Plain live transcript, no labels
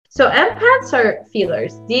So empaths are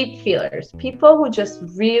feelers, deep feelers, people who just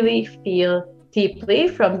really feel deeply,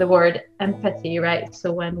 from the word empathy, right?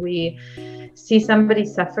 So when we see somebody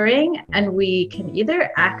suffering and we can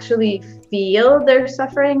either actually feel their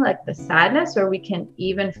suffering, like the sadness, or we can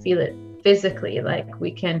even feel it physically. Like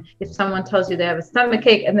we can, if someone tells you they have a stomach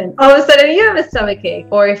ache and then all of a sudden you have a stomach ache,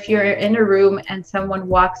 or if you're in a room and someone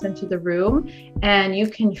walks into the room and you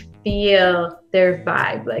can feel their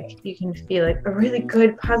vibe, like you can feel like a really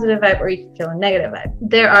good positive vibe, or you can feel a negative vibe.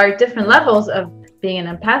 There are different levels of being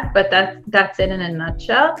an empath, but that's it in a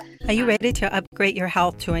nutshell. Are you ready to upgrade your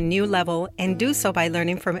health to a new level and do so by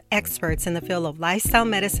learning from experts in the field of lifestyle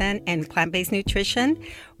medicine and plant-based nutrition?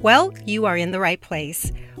 Well, you are in the right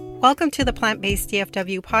place. Welcome to the Plant-Based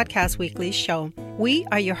DFW Podcast Weekly Show. We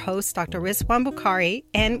are your hosts, Dr. Rizwan Bukhari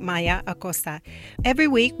and Maya Acosta. Every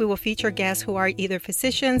week, we will feature guests who are either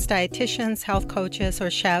physicians, dietitians, health coaches,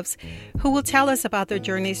 or chefs who will tell us about their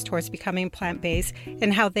journeys towards becoming plant-based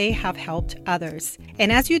and how they have helped others.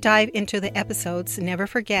 And as you dive into the episodes, never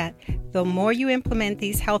forget, the more you implement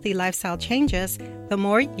these healthy lifestyle changes, the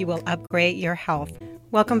more you will upgrade your health.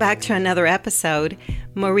 Welcome back to another episode.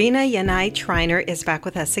 Marina Yanai Treiner is back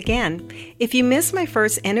with us again. If you missed my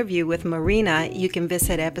first interview with Marina, you can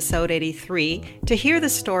visit episode 83 to hear the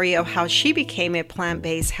story of how she became a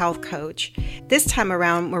plant-based health coach. This time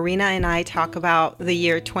around, Marina and I talk about the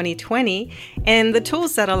year 2020 and the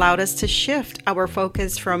tools that allowed us to shift our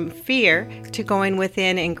focus from fear to going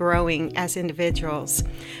within and growing as individuals.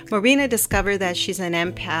 Marina discovered that she's an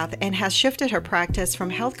empath and has shifted her practice from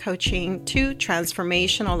health coaching to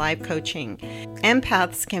transformational life coaching.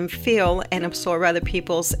 Empaths can feel and absorb other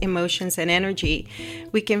people's emotions and energy.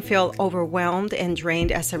 We can feel overwhelmed and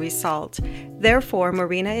drained as a result. Therefore,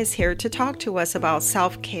 Marina is here to talk to us about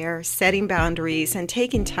self-care, setting boundaries, and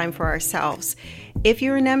taking time for ourselves. If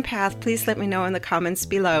you're an empath, please let me know in the comments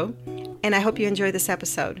below. And I hope you enjoy this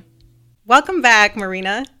episode. Welcome back,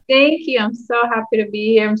 Marina. Thank you. I'm so happy to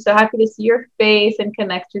be here. I'm so happy to see your face and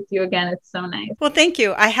connect with you again. It's so nice. Well, thank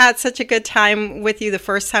you. I had such a good time with you the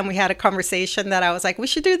first time we had a conversation that I was like, we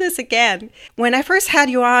should do this again. When I first had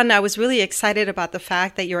you on, I was really excited about the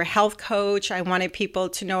fact that you're a health coach. I wanted people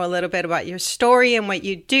to know a little bit about your story and what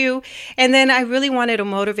you do. And then I really wanted to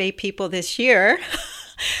motivate people this year.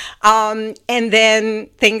 And then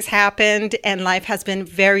things happened and life has been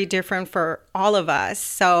very different for all of us.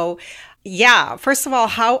 So yeah, first of all,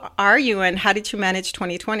 how are you and how did you manage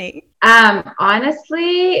 2020?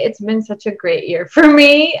 Honestly, it's been such a great year for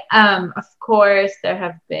me. Of course, there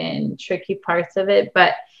have been tricky parts of it,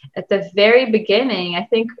 but at the very beginning, I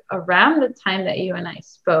think around the time that you and I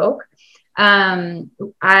spoke,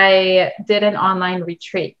 I did an online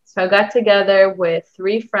retreat. So I got together with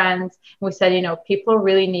 3 friends and we said, people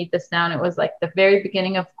really need this now. And it was like the very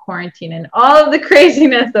beginning of quarantine and all of the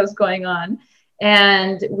craziness that was going on.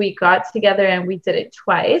 And we got together and we did it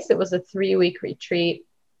twice. It was a 3-week retreat.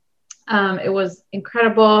 It was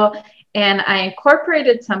incredible. And I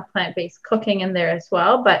incorporated some plant-based cooking in there as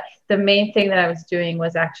well. But the main thing that I was doing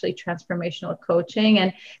was actually transformational coaching.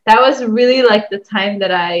 And that was really like the time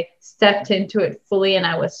that I stepped into it fully. And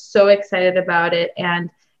I was so excited about it. And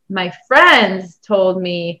my friends told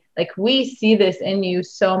me, like, we see this in you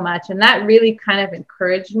so much. And that really kind of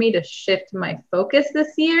encouraged me to shift my focus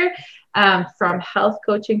this year from health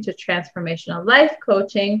coaching to transformational life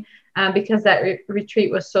coaching. Because that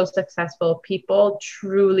retreat was so successful. People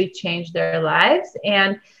truly changed their lives.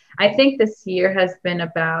 And I think this year has been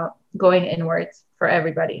about going inwards for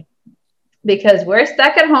everybody because we're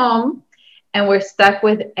stuck at home and we're stuck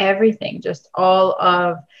with everything, just all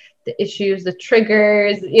of the issues, the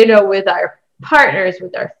triggers, with our partners,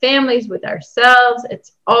 with our families, with ourselves.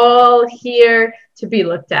 It's all here to be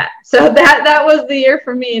looked at. So that was the year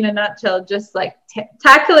for me in a nutshell, just like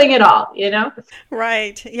tackling it all,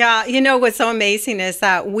 Right. Yeah. What's so amazing is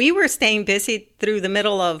that we were staying busy through the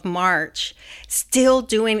middle of March, still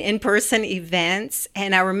doing in-person events.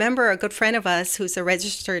 And I remember a good friend of us who's a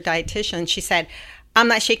registered dietitian, she said, I'm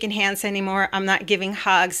not shaking hands anymore. I'm not giving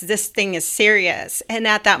hugs. This thing is serious. And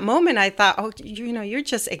at that moment, I thought, oh, you're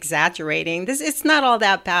just exaggerating. It's not all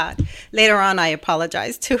that bad. Later on, I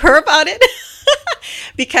apologized to her about it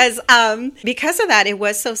because of that, it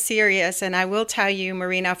was so serious. And I will tell you,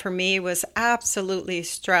 Marina, for me, it was absolutely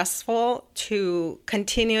stressful to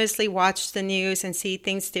continuously watch the news and see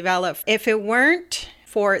things develop. If it weren't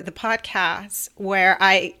for the podcast where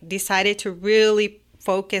I decided to really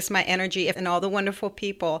focus my energy and all the wonderful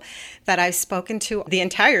people that I've spoken to the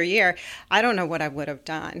entire year, I don't know what I would have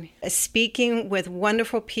done. Speaking with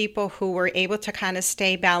wonderful people who were able to kind of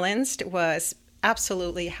stay balanced was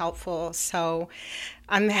absolutely helpful. So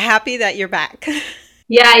I'm happy that you're back.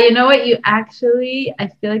 Yeah, you know what? I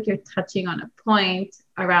feel like you're touching on a point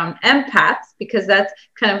around empaths, because that's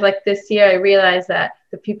kind of like this year I realized that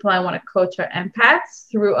the people I want to coach are empaths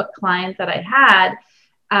through a client that I had,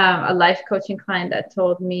 a life coaching client that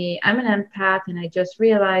told me I'm an empath and I just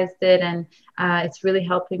realized it, and it's really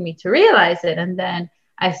helping me to realize it. And then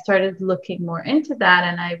I started looking more into that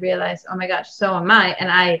and I realized, oh my gosh, so am I.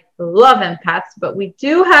 And I love empaths, but we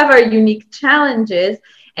do have our unique challenges.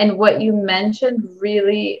 And what you mentioned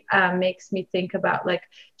really makes me think about like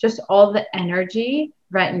just all the energy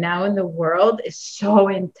right now in the world is so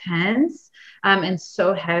intense, and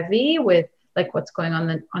so heavy with like what's going on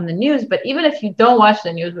the news. But even if you don't watch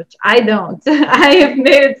the news, which I don't, I have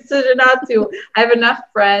made a decision not to. I have enough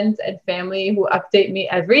friends and family who update me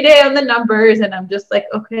every day on the numbers, and I'm just like,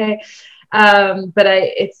 okay. But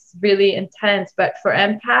it's really intense. But for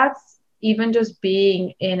empaths, even just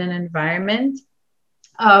being in an environment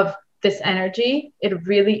of this energy, it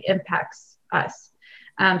really impacts us.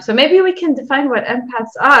 So maybe we can define what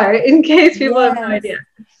empaths are in case people have no Yes. idea.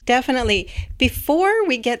 Definitely. Before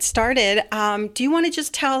we get started, do you want to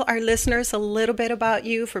just tell our listeners a little bit about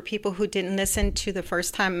you for people who didn't listen to the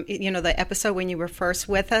first time, the episode when you were first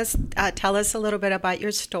with us? Tell us a little bit about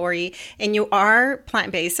your story. And you are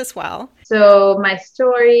plant-based as well. So my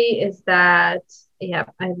story is that, yeah,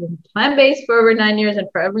 I've been plant-based for over 9 years. And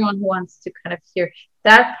for everyone who wants to kind of hear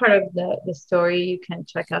that part of the story, you can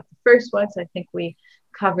check out the first one. So I think we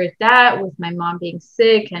covered that with my mom being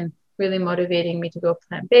sick and really motivating me to go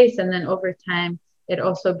plant-based. And then over time, it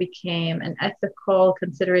also became an ethical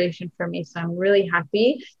consideration for me. So I'm really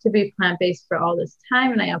happy to be plant-based for all this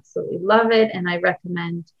time. And I absolutely love it. And I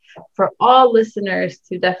recommend for all listeners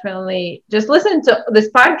to definitely just listen to this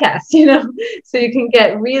podcast, so you can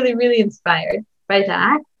get really, really inspired by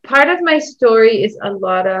that. Part of my story is a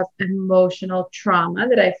lot of emotional trauma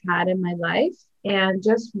that I've had in my life, and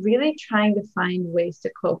just really trying to find ways to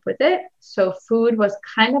cope with it. So food was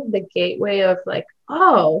kind of the gateway of like,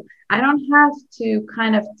 oh, I don't have to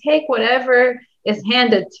kind of take whatever is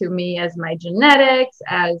handed to me as my genetics,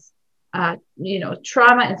 as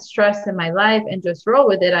trauma and stress in my life, and just roll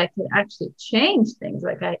with it. I can actually change things.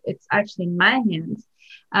 It's actually in my hands.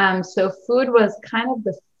 So food was kind of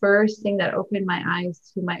the first thing that opened my eyes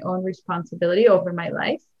to my own responsibility over my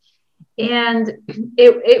life. And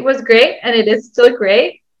it was great, and it is still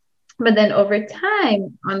great. But then over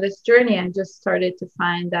time on this journey, I just started to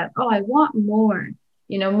find that, oh, I want more,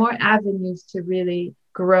 more avenues to really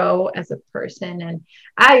grow as a person. And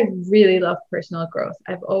I really love personal growth.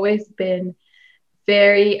 I've always been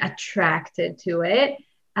very attracted to it.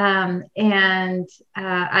 And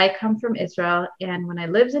I come from Israel. And when I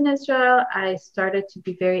lived in Israel, I started to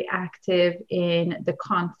be very active in the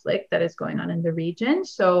conflict that is going on in the region.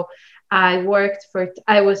 So I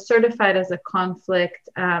was certified as a conflict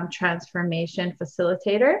transformation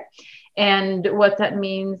facilitator. And what that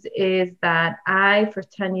means is that I, for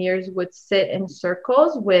 10 years, would sit in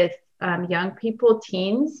circles with young people,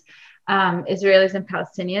 teens, Israelis and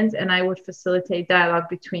Palestinians, and I would facilitate dialogue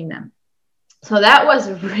between them. So that was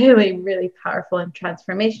really, really powerful and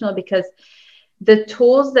transformational, because the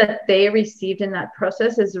tools that they received in that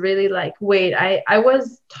process is really like, wait, I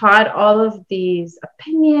was taught all of these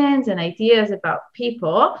opinions and ideas about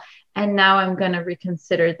people, and now I'm going to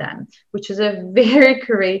reconsider them, which is a very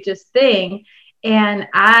courageous thing. And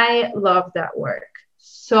I love that work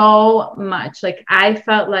so much. Like I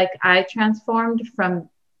felt like I transformed from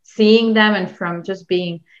seeing them and from just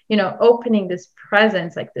being, opening this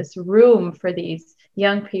presence, like this room for these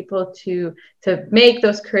young people to make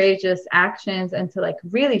those courageous actions, and to like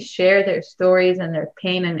really share their stories and their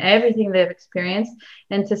pain and everything they've experienced,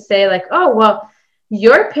 and to say like, oh, well,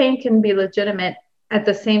 your pain can be legitimate at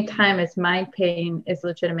the same time as my pain is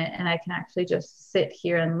legitimate, and I can actually just sit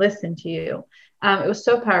here and listen to you. It was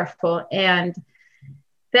so powerful. And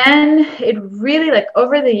then it really, like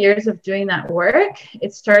over the years of doing that work,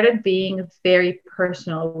 it started being very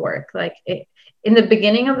personal work. In the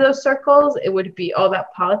beginning of those circles, it would be all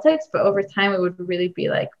about politics, but over time it would really be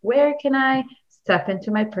like, where can I step into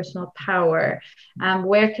my personal power?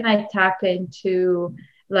 Where can I tap into,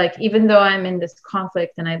 like, even though I'm in this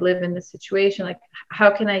conflict and I live in this situation, like, how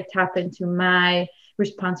can I tap into my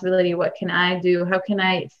responsibility? What can I do? How can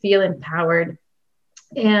I feel empowered?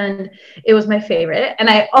 And it was my favorite. And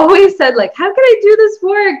I always said, like, how can I do this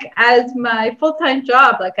work as my full-time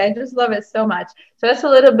job? Like, I just love it so much. So that's a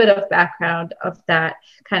little bit of background of that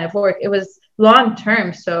kind of work. It was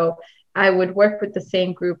long-term. So I would work with the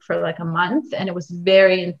same group for like a month, and it was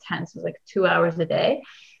very intense. It was like 2 hours a day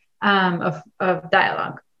of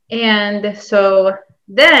dialogue. And so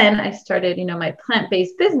then I started, my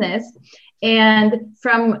plant-based business. And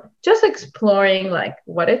from just exploring like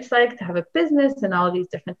what it's like to have a business and all these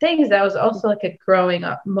different things, that was also like a growing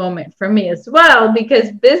up moment for me as well,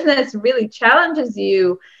 because business really challenges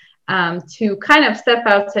you to kind of step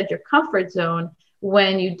outside your comfort zone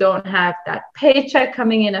when you don't have that paycheck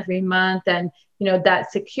coming in every month and,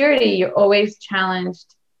 that security. You're always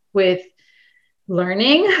challenged with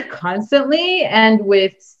learning constantly and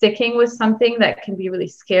with sticking with something that can be really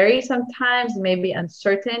scary sometimes, maybe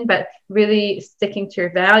uncertain, but really sticking to your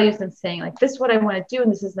values and saying like, this is what I want to do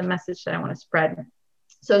and this is the message that I want to spread.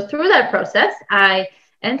 So through that process, I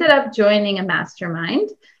ended up joining a mastermind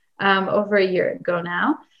over a year ago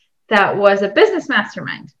now. That was a business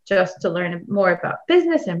mastermind, just to learn more about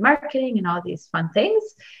business and marketing and all these fun things.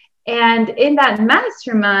 And in that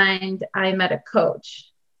mastermind, I met a coach.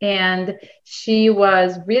 And she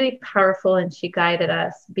was really powerful and she guided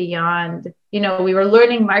us beyond, we were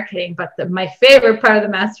learning marketing, but my favorite part of the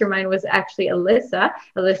mastermind was actually Alyssa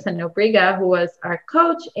Nobriga, who was our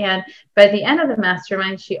coach. And by the end of the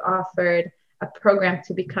mastermind, she offered a program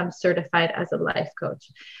to become certified as a life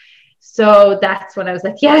coach. So that's when I was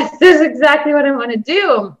like, yes, this is exactly what I want to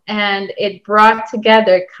do. And it brought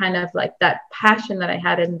together kind of like that passion that I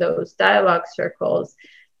had in those dialogue circles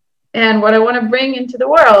and what I want to bring into the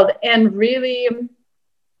world. And really,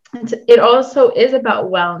 it also is about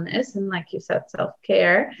wellness and, like you said,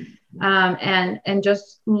 self-care, and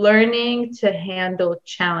just learning to handle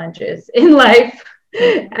challenges in life,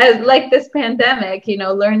 as like this pandemic,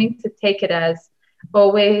 learning to take it as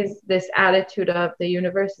always this attitude of the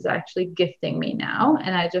universe is actually gifting me now,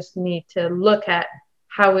 and I just need to look at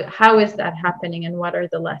how is that happening and what are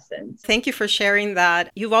the lessons? Thank you for sharing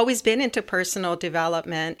that. You've always been into personal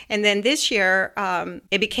development. And then this year,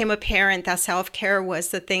 it became apparent that self-care was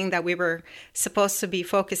the thing that we were supposed to be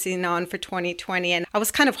focusing on for 2020. And I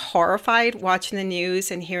was kind of horrified watching the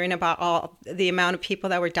news and hearing about all the amount of people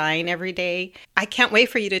that were dying every day. I can't wait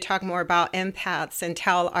for you to talk more about empaths and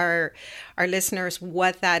tell our listeners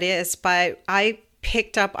what that is. But I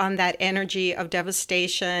picked up on that energy of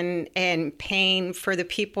devastation and pain for the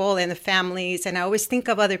people and the families. And I always think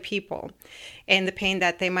of other people and the pain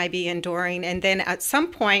that they might be enduring. And then at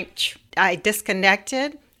some point, I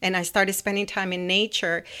disconnected and I started spending time in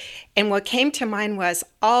nature. And what came to mind was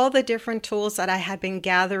all the different tools that I had been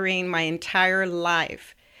gathering my entire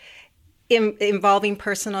life involving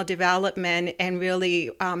personal development and really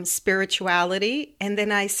spirituality. And then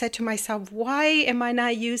I said to myself, why am I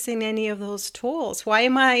not using any of those tools? Why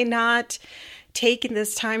am I not taking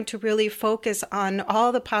this time to really focus on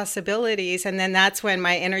all the possibilities? And then that's when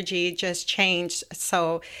my energy just changed.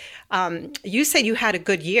 So you said you had a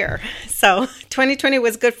good year. So 2020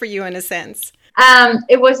 was good for you in a sense.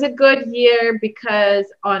 It was a good year because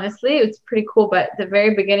honestly, it's pretty cool. But the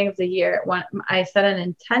very beginning of the year, when I set an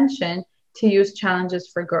intention to use challenges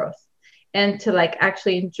for growth and to like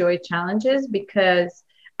actually enjoy challenges, because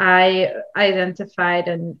I identified,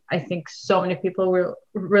 and I think so many people will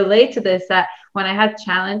relate to this, that when I had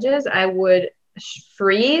challenges, I would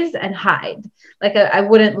freeze and hide. Like I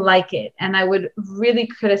wouldn't like it. And I would really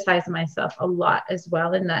criticize myself a lot as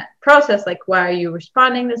well in that process. Like, why are you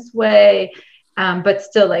responding this way? But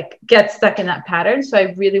still like get stuck in that pattern. So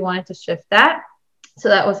I really wanted to shift that. So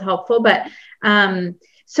that was helpful. But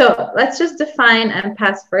so let's just define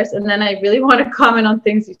empaths first, and then I really want to comment on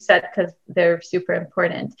things you said because they're super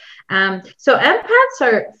important. So empaths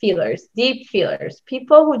are feelers, deep feelers,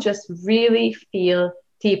 people who just really feel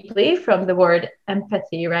deeply, from the word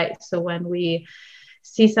empathy, right? So when we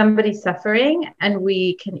see somebody suffering and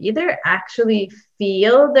we can either actually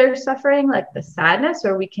feel their suffering, like the sadness,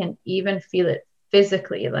 or we can even feel it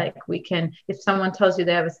physically. Like we can, if someone tells you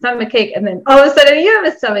they have a stomach ache and then all of a sudden you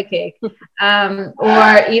have a stomach ache,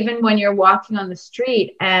 or even when you're walking on the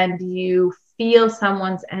street and you feel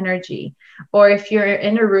someone's energy, or if you're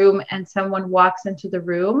in a room and someone walks into the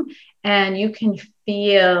room and you can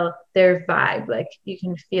feel their vibe, like you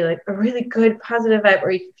can feel like a really good positive vibe,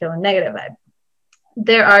 or you can feel a negative vibe.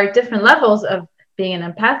 There are different levels of being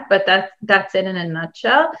an empath, but that's it in a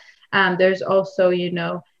nutshell. There's also,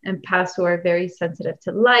 empaths who are very sensitive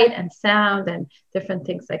to light and sound and different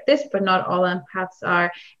things like this, but not all empaths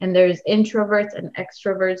are. And there's introverts and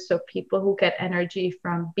extroverts. So people who get energy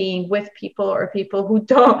from being with people, or people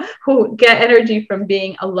who get energy from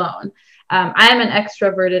being alone. I'm an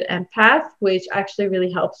extroverted empath, which actually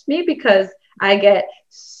really helps me because I get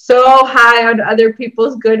so high on other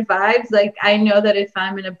people's good vibes. Like I know that if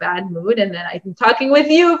I'm in a bad mood and then I'm talking with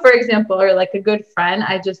you, for example, or like a good friend,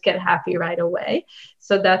 I just get happy right away.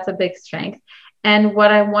 So that's a big strength. And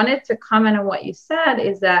what I wanted to comment on what you said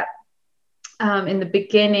is that in the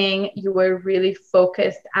beginning, you were really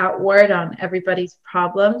focused outward on everybody's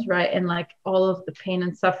problems, right? And like all of the pain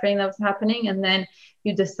and suffering that was happening. And then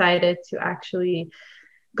you decided to actually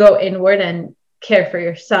go inward and care for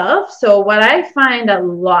yourself. So what I find a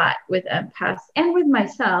lot with empaths and with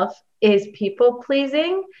myself is people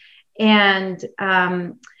pleasing. And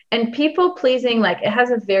people pleasing, like, it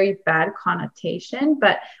has a very bad connotation,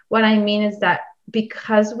 but what I mean is that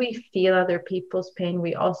because we feel other people's pain,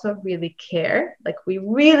 we also really care. Like, we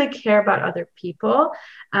really care about other people.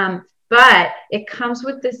 But it comes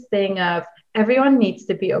with this thing of everyone needs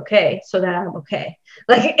to be okay so that I'm okay.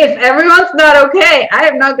 Like, if everyone's not okay, I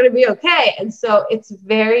am not going to be okay. And so it's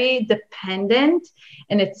very dependent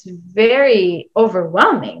and it's very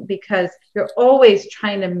overwhelming because you're always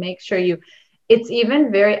trying to make sure it's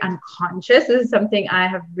even very unconscious. This is something I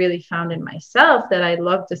have really found in myself that I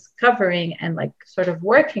love discovering and like sort of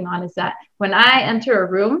working on, is that when I enter a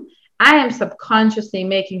room, I am subconsciously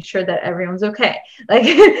making sure that everyone's okay. Like,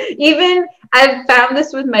 even I've found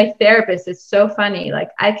this with my therapist. It's so funny. Like,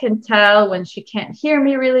 I can tell when she can't hear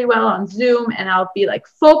me really well on Zoom, and I'll be like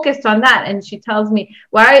focused on that. And she tells me,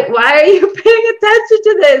 why are you paying attention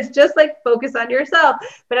to this? Just like focus on yourself.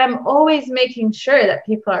 But I'm always making sure that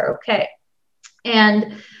people are okay.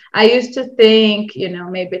 And I used to think,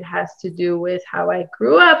 maybe it has to do with how I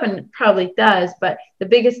grew up, and it probably does. But the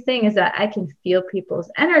biggest thing is that I can feel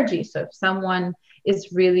people's energy. So if someone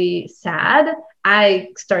is really sad, I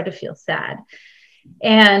start to feel sad.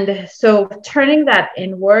 And so turning that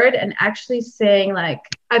inward and actually saying, like,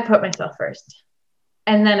 I put myself first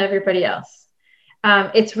and then everybody else.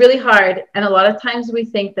 It's really hard. And a lot of times we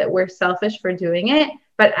think that we're selfish for doing it.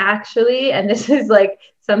 But actually, and this is like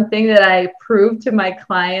something that I prove to my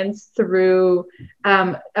clients through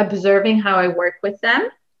observing how I work with them.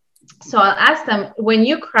 So I'll ask them, when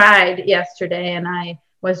you cried yesterday and I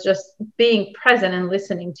was just being present and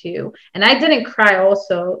listening to you, and I didn't cry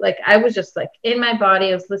also, like I was just like in my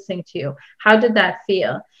body, I was listening to you. How did that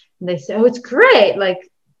feel? And they say, oh, it's great. Like,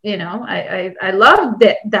 I loved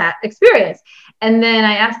that experience. And then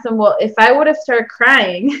I asked them, well, if I would have started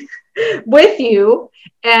crying with you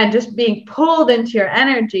and just being pulled into your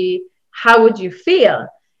energy, how would you feel?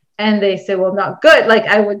 And they say, well, not good. Like,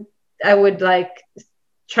 I would like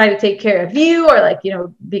try to take care of you, or like,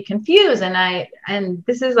 be confused. And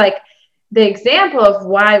this is like the example of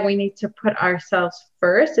why we need to put ourselves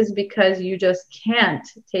first, is because you just can't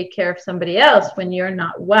take care of somebody else when you're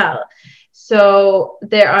not well. So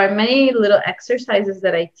there are many little exercises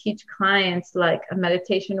that I teach clients, like a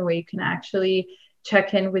meditation where you can actually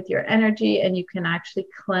check in with your energy and you can actually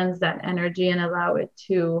cleanse that energy and allow it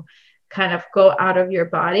to kind of go out of your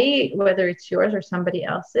body, whether it's yours or somebody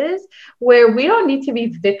else's, where we don't need to be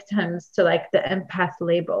victims to like the empath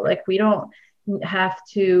label. Like, we don't have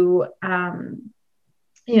to,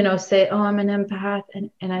 say, oh, I'm an empath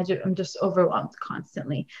and I'm just overwhelmed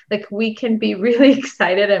constantly. Like, we can be really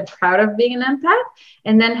excited and proud of being an empath,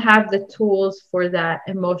 and then have the tools for that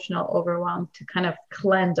emotional overwhelm to kind of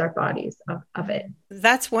cleanse our bodies of it.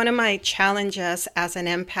 That's one of my challenges as an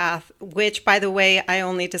empath, which, by the way, I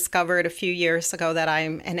only discovered a few years ago that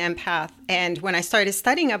I'm an empath. And when I started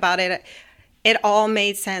studying about it, it all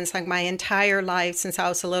made sense. Like, my entire life since I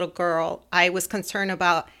was a little girl, I was concerned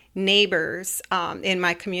about neighbors in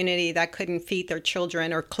my community that couldn't feed their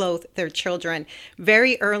children or clothe their children.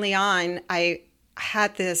 Very early on, I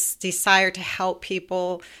had this desire to help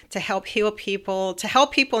people, to help heal people, to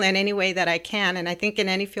help people in any way that I can. And I think in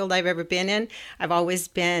any field I've ever been in, I've always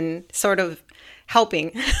been sort of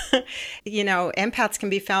helping. Empaths can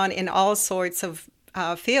be found in all sorts of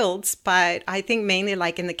fields, but I think mainly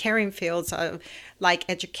like in the caring fields of like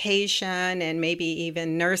education and maybe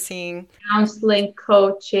even nursing, counseling,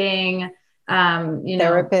 coaching,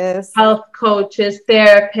 therapists, health coaches,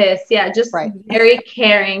 therapists. Yeah, just right. Very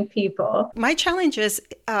caring people. My challenge is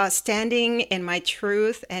standing in my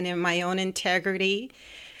truth and in my own integrity,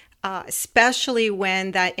 especially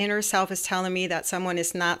when that inner self is telling me that someone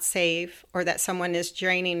is not safe or that someone is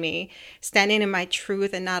draining me, standing in my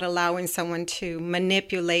truth and not allowing someone to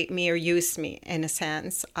manipulate me or use me in a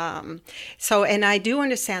sense. And I do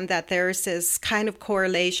understand that there's this kind of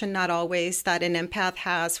correlation, not always, that an empath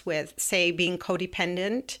has with, say, being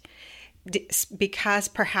codependent, because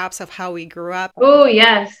perhaps of how we grew up. Oh,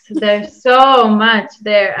 yes. There's so much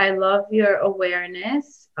there. I love your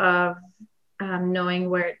awareness of knowing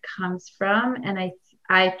where it comes from. And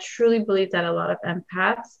I truly believe that a lot of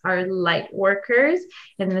empaths are light workers,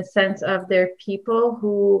 in the sense of they're people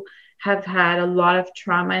who have had a lot of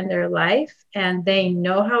trauma in their life, and they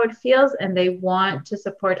know how it feels, and they want to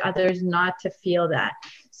support others not to feel that.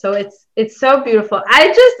 So it's so beautiful. I'm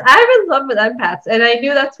in love with empaths, and I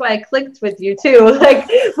knew that's why I clicked with you too. Like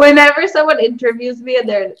whenever someone interviews me and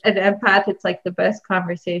they're an empath, it's like the best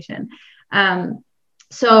conversation.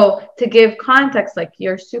 So to give context, like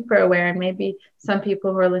you're super aware, and maybe some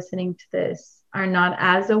people who are listening to this are not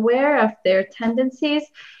as aware of their tendencies.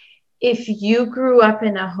 If you grew up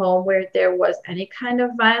in a home where there was any kind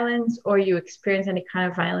of violence, or you experienced any kind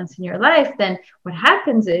of violence in your life, then what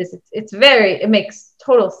happens is it makes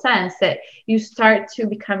total sense that you start to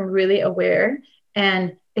become really aware,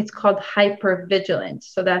 and it's called hypervigilance.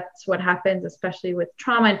 So that's what happens, especially with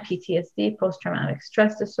trauma and PTSD, post-traumatic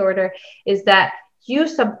stress disorder, is that you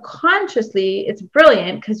subconsciously, it's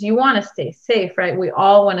brilliant because you want to stay safe, right? We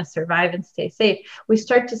all want to survive and stay safe. We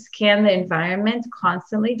start to scan the environment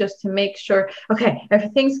constantly just to make sure, okay,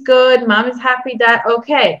 everything's good. Mom is happy, dad.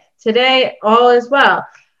 Okay, today all is well.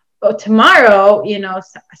 Oh, tomorrow,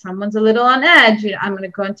 someone's a little on edge. I'm going to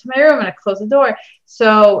go into my room. I'm going to close the door.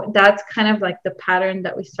 So that's kind of like the pattern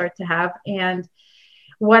that we start to have. And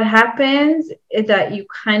what happens is that you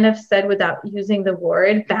kind of said, without using the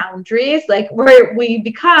word, boundaries, like where we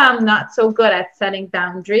become not so good at setting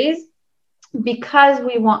boundaries because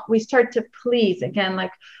we start to please again,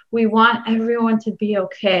 like we want everyone to be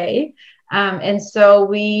okay. And so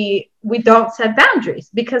we don't set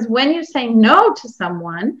boundaries, because when you say no to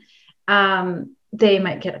someone, they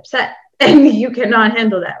might get upset and you cannot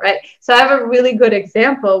handle that, right? So I have a really good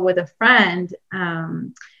example with a friend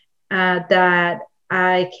that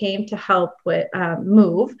I came to help with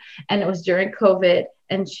move, and it was during COVID,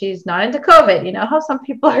 and she's not into COVID. You know how some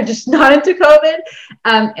people are just not into COVID.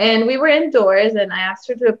 And we were indoors, and I asked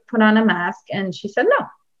her to put on a mask, and she said no.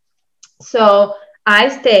 So I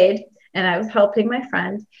stayed, and I was helping my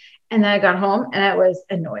friend, and then I got home, and I was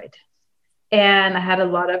annoyed, and I had a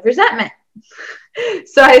lot of resentment.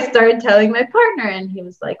 So I started telling my partner, and he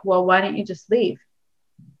was like, well, why don't you just leave?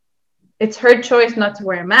 It's her choice not to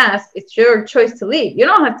wear a mask. It's your choice to leave. You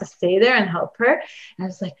don't have to stay there and help her. And I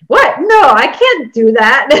was like, what? No, I can't do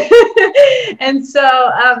that. And so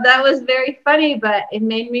that was very funny, but it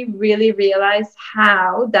made me really realize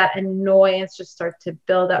how that annoyance just starts to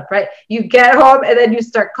build up, right? You get home and then you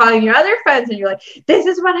start calling your other friends and you're like, this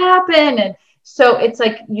is what happened. And so it's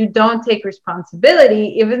like you don't take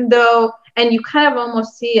responsibility, even though, and you kind of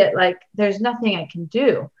almost see it like there's nothing I can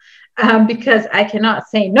do. Because I cannot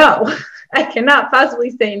say no. I cannot possibly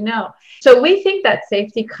say no. So we think that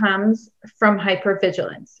safety comes from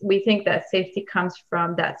hypervigilance. We think that safety comes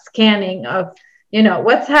from that scanning of,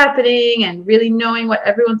 what's happening and really knowing what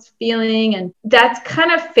everyone's feeling. And that's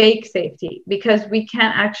kind of fake safety, because we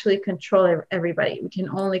can't actually control everybody. We can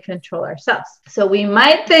only control ourselves. So we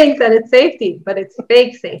might think that it's safety, but it's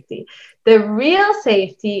fake safety. The real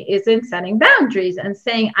safety is in setting boundaries and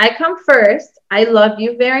saying, I come first. I love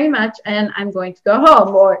you very much, and I'm going to go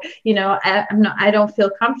home. Or, I don't feel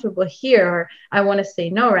comfortable here, or I want to say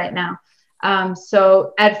no right now.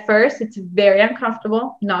 So at first, it's very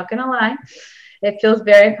uncomfortable, not going to lie. It feels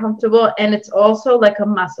very uncomfortable, and it's also like a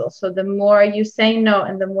muscle. So the more you say no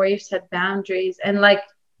and the more you set boundaries, and like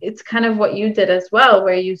it's kind of what you did as well,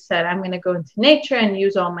 where you said, I'm going to go into nature and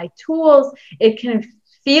use all my tools. It can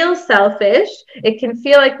feel selfish. It can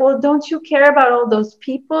feel like, well, don't you care about all those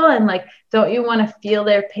people? And like, don't you want to feel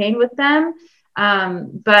their pain with them?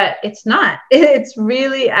 But it's not. It's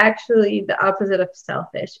really actually the opposite of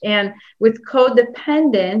selfish. And with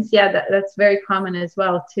codependence, that's very common as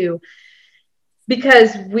well too.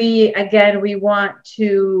 Because we want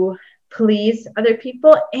to please other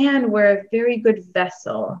people, and we're a very good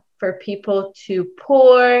vessel for people to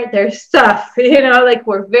pour their stuff, like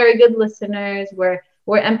we're very good listeners, we're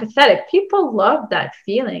empathetic. People love that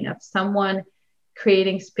feeling of someone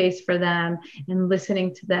creating space for them and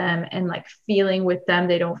listening to them and like feeling with them.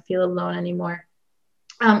 They don't feel alone anymore.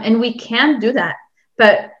 And we can do that,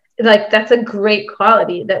 but like that's a great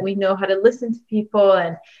quality, that we know how to listen to people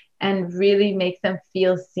and really make them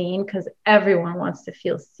feel seen, because everyone wants to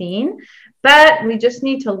feel seen. But we just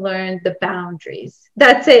need to learn the boundaries.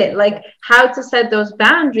 That's it. Like how to set those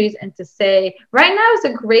boundaries and to say, right now is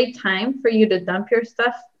a great time for you to dump your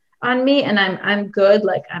stuff on me, and I'm good.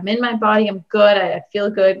 Like I'm in my body. I'm good. I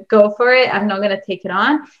feel good. Go for it. I'm not going to take it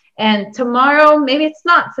on. And tomorrow, maybe it's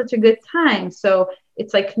not such a good time. So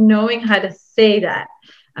it's like knowing how to say that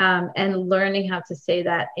and learning how to say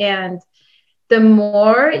that. And the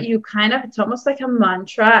more you it's almost like a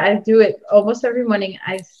mantra. I do it almost every morning.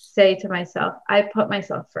 I say to myself, I put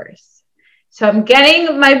myself first. So I'm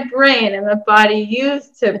getting my brain and my body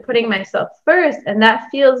used to putting myself first. And that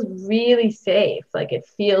feels really safe. Like it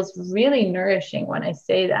feels really nourishing when I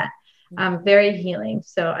say that. Very healing.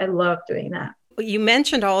 So I love doing that. You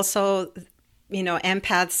mentioned also,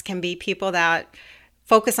 empaths can be people that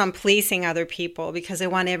focus on pleasing other people because they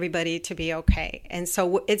want everybody to be okay. And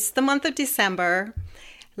so it's the month of December.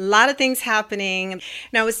 A lot of things happening. And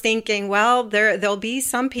I was thinking, well, there'll be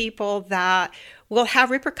some people that will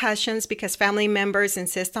have repercussions because family members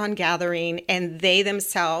insist on gathering and they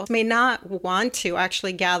themselves may not want to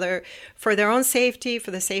actually gather for their own safety,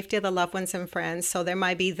 for the safety of the loved ones and friends. So there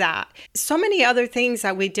might be that. So many other things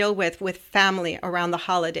that we deal with family around the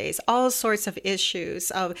holidays, all sorts of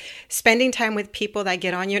issues of spending time with people that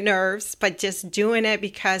get on your nerves, but just doing it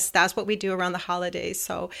because that's what we do around the holidays.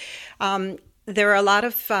 So there are a lot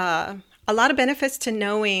of benefits to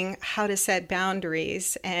knowing how to set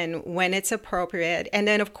boundaries and when it's appropriate. And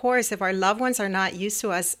then, of course, if our loved ones are not used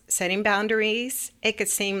to us setting boundaries, it could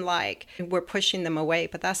seem like we're pushing them away,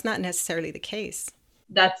 but that's not necessarily the case.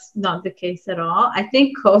 That's not the case at all. I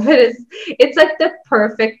think it's like the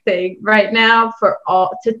perfect thing right now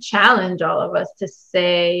to challenge all of us to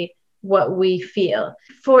say what we feel.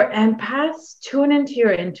 For empaths, tune into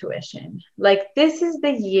your intuition. Like, this is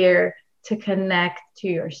the year to connect to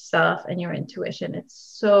yourself and your intuition. It's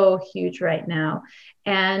so huge right now.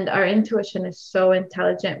 And our intuition is so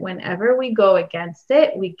intelligent. Whenever we go against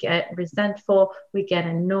it, we get resentful, we get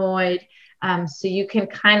annoyed. So you can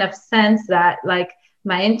kind of sense that, like,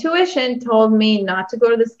 my intuition told me not to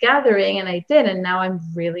go to this gathering and I did, and now I'm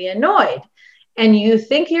really annoyed. And you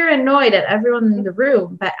think you're annoyed at everyone in the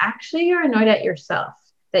room, but actually you're annoyed at yourself,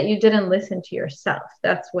 that you didn't listen to yourself.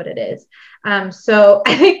 That's what it is. So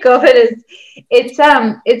I think COVID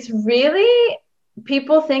it's really,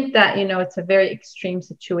 people think that, it's a very extreme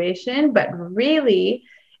situation, but really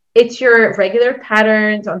it's your regular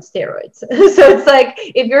patterns on steroids. So it's like,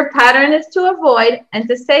 if your pattern is to avoid and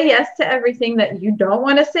to say yes to everything that you don't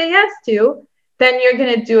want to say yes to, then you're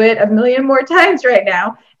going to do it a million more times right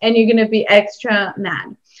now. And you're going to be extra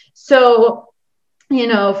mad. So,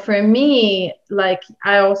 for me, like,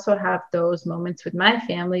 I also have those moments with my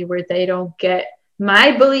family where they don't get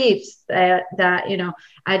my beliefs that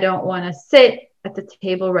I don't want to sit at the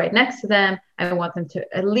table right next to them. I want them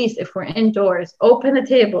to, at least if we're indoors, open the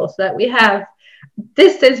table so that we have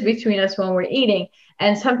distance between us when we're eating.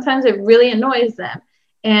 And sometimes it really annoys them.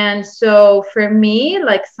 And so for me,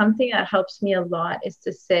 like, something that helps me a lot is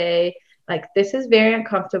to say, like, this is very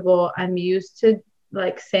uncomfortable. I'm used to,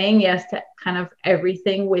 like, saying yes to kind of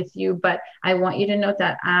everything with you, but I want you to know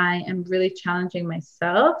that I am really challenging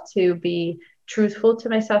myself to be truthful to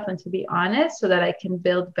myself and to be honest, so that I can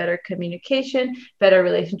build better communication, better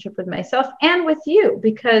relationship with myself and with you.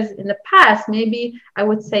 Because in the past, maybe I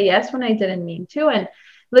would say yes when I didn't mean to. And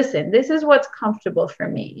listen, this is what's comfortable for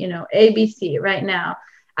me, ABC right now.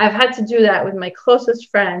 I've had to do that with my closest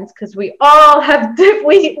friends because we all seem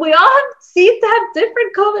to have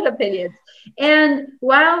different COVID opinions. And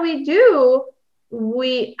while we do,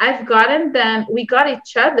 we got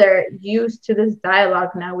each other used to this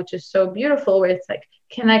dialogue now, which is so beautiful, where it's like,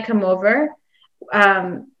 can I come over?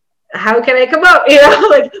 How can I come out?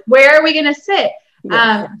 Like, where are we going to sit?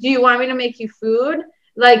 Yes. Do you want me to make you food?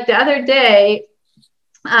 Like, the other day,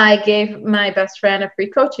 I gave my best friend a free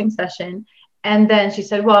coaching session. And then she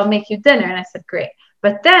said, well, I'll make you dinner. And I said, great.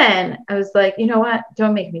 But then I was like, you know what?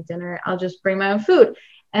 Don't make me dinner. I'll just bring my own food.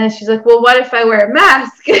 And she's like, well, what if I wear a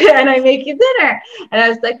mask and I make you dinner? And I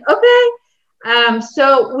was like, okay.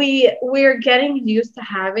 So we're getting used to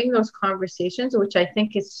having those conversations, which I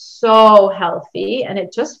think is so healthy. And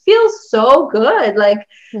it just feels so good. Like,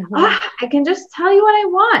 I can just tell you what I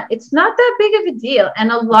want. It's not that big of a deal.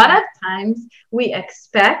 And a lot of times we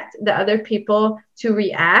expect the other people to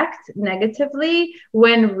react negatively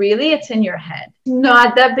when really it's in your head.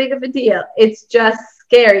 Not that big of a deal. It's just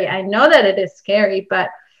scary. I know that it is scary, but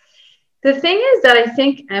the thing is that I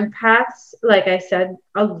think empaths, like I said,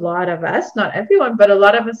 a lot of us, not everyone, but a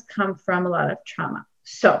lot of us come from a lot of trauma.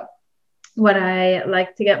 So what I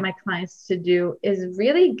like to get my clients to do is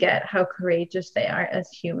really get how courageous they are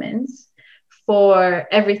as humans for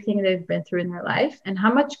everything they've been through in their life and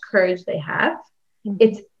how much courage they have.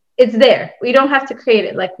 It's there. We don't have to create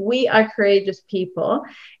it. Like, we are courageous people.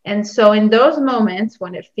 And so in those moments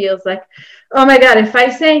when it feels like, oh my God, if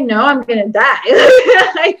I say no, I'm going to die.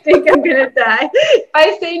 I think I'm going to die. If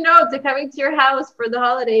I say no to coming to your house for the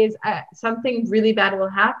holidays, something really bad will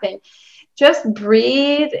happen. Just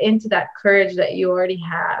breathe into that courage that you already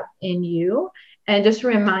have in you. And just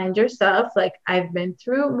remind yourself, like, I've been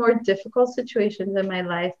through more difficult situations in my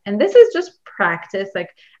life. And this is just practice. Like,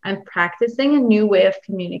 I'm practicing a new way of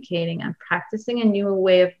communicating. I'm practicing a new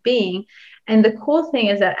way of being. And the cool thing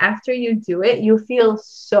is that after you do it, you feel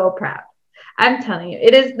so proud. I'm telling you,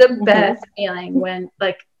 it is the best feeling when,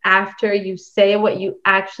 like, after you say what you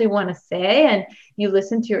actually want to say and you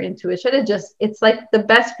listen to your intuition, it's like the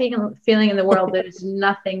best feeling in the world. There's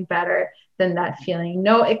nothing better than that feeling.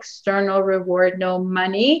 No external reward, no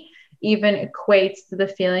money even equates to the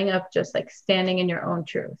feeling of just like standing in your own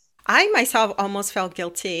truth. I myself almost felt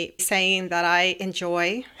guilty saying that I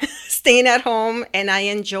enjoy staying at home and I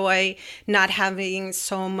enjoy not having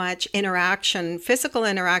so much interaction, physical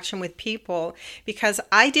interaction with people, because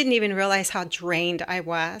I didn't even realize how drained I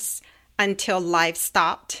was until life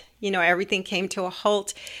stopped. Everything came to a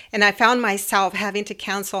halt, and I found myself having to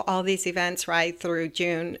cancel all these events right through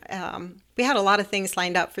June. We had a lot of things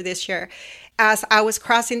lined up for this year. As I was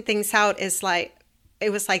crossing things out, it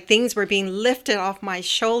was like things were being lifted off my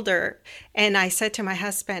shoulder. And I said to my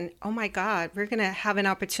husband, oh my God, we're going to have an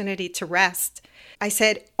opportunity to rest. I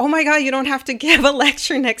said, oh my God, you don't have to give a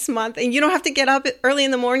lecture next month. And you don't have to get up early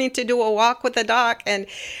in the morning to do a walk with the dog. And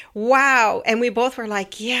wow. And we both were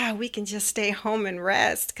like, yeah, we can just stay home and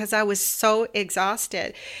rest, because I was so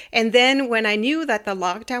exhausted. And then when I knew that the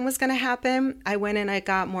lockdown was going to happen, I went and I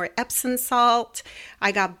got more Epsom salt.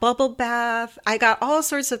 I got bubble bath. I got all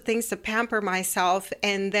sorts of things to pamper myself.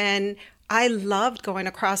 And then I loved going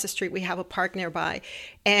across the street. We have a park nearby,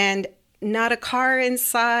 and not a car in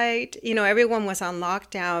sight. Everyone was on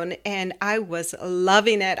lockdown, and I was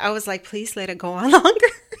loving it. I was like, please let it go on longer.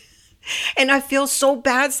 And I feel so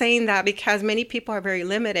bad saying that, because many people are very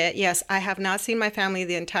limited. Yes, I have not seen my family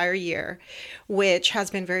the entire year, which has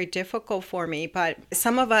been very difficult for me. But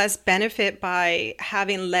some of us benefit by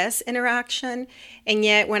having less interaction. And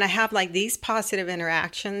yet when I have like these positive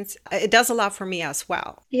interactions, it does a lot for me as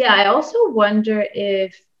well. Yeah, I also wonder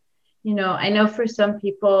if, I know for some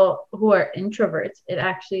people who are introverts, it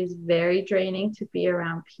actually is very draining to be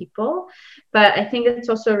around people. But I think it's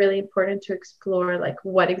also really important to explore like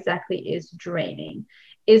what exactly is draining.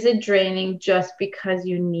 Is it draining just because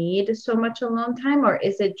you need so much alone time, or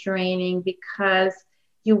is it draining because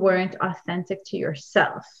you weren't authentic to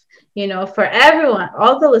yourself? For everyone,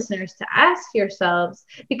 all the listeners, to ask yourselves,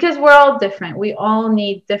 because we're all different. We all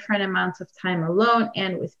need different amounts of time alone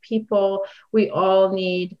and with people. We all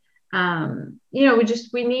need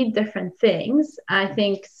we need different things. I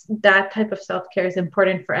think that type of self-care is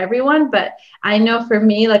important for everyone. But I know for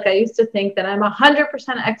me, like I used to think that I'm 100%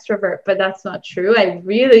 extrovert, but that's not true. I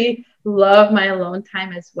really love my alone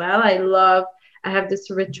time as well. I have this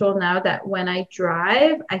ritual now that when I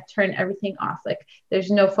drive, I turn everything off. Like there's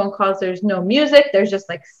no phone calls, there's no music, there's just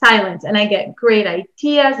like silence. And I get great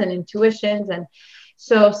ideas and intuitions. And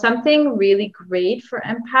so something really great for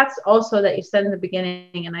empaths also that you said in the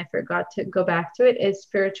beginning, and I forgot to go back to it, is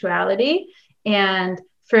spirituality. And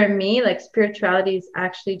for me, like spirituality is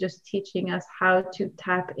actually just teaching us how to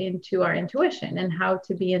tap into our intuition and how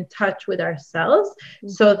to be in touch with ourselves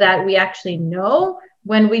so that we actually know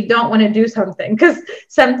when we don't want to do something. Because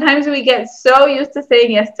sometimes we get so used to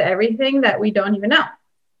saying yes to everything that we don't even know.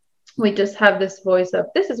 We just have this voice of,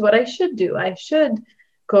 this is what I should do. I should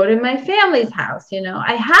go to my family's house,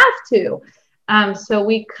 I have to. So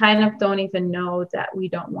we kind of don't even know that we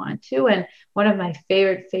don't want to. And one of my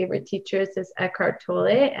favorite teachers is Eckhart Tolle.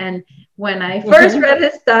 And when I first read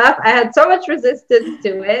his stuff, I had so much resistance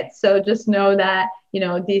to it. So just know that,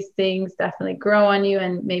 these things definitely grow on you,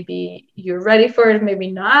 and maybe you're ready for it, maybe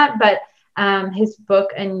not. But his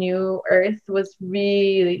book, A New Earth, was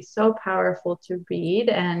really so powerful to read.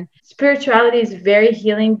 And spirituality is very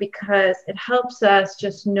healing because it helps us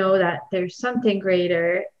just know that there's something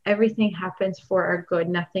greater. Everything happens for our good.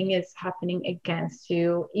 Nothing is happening against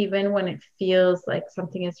you. Even when it feels like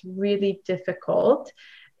something is really difficult,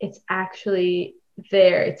 it's actually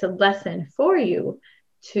there. It's a lesson for you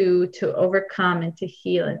to overcome and to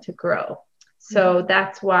heal and to grow. So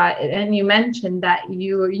that's why, and you mentioned that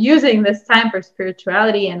you were using this time for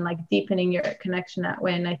spirituality and like deepening your connection that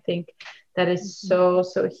way. And I think that is so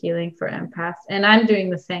healing for empaths. And I'm doing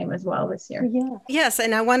the same as well this year. Yeah. Yes.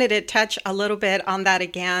 And I wanted to touch a little bit on that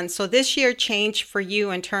again. So this year changed for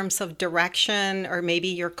you in terms of direction, or maybe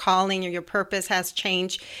your calling or your purpose has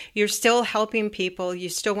changed. You're still helping people. You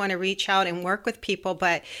still want to reach out and work with people,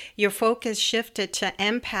 but your focus shifted to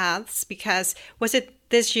empaths because was it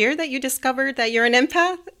this year that you discovered that you're an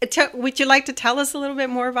empath? Would you like to tell us a little bit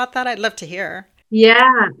more about that? I'd love to hear.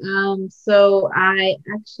 Yeah. So I've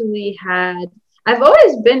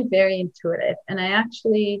always been very intuitive, and I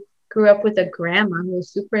actually grew up with a grandma who was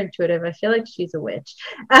super intuitive. I feel like she's a witch.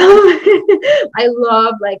 I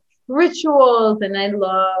love like rituals, and I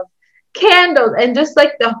love candles, and just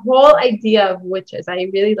like the whole idea of witches. I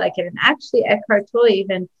really like it. And actually Eckhart Tolle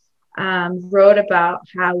even wrote about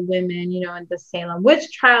how women, you know, in the Salem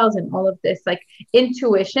witch trials and all of this, like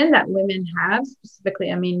intuition that women have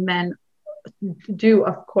specifically. I mean, men do,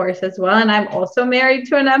 of course, as well. And I'm also married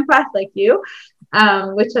to an empath like you,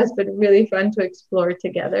 which has been really fun to explore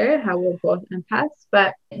together, how we're both empaths.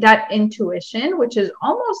 But that intuition, which is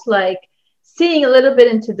almost like seeing a little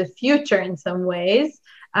bit into the future in some ways,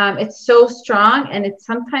 it's so strong, and it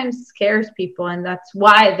sometimes scares people. And that's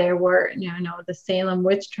why there were, you know, the Salem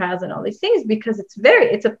witch trials and all these things, because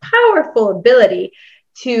it's a powerful ability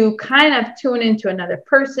to kind of tune into another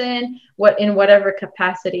person, in whatever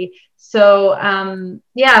capacity. So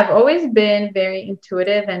yeah, I've always been very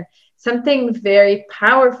intuitive, and something very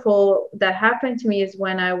powerful that happened to me is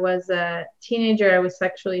when I was a teenager, I was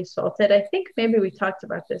sexually assaulted. I think maybe we talked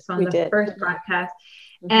about this on the first podcast.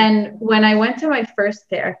 Mm-hmm. And when I went to my first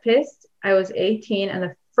therapist, I was 18, and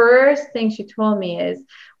the first thing she told me is,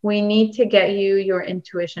 we need to get you your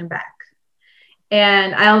intuition back.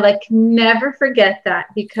 And I'll like never forget that,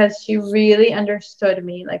 because she really understood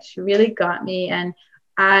me. Like, she really got me. And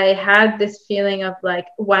I had this feeling of like,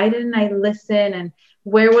 why didn't I listen? And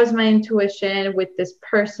where was my intuition with this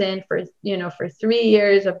person for 3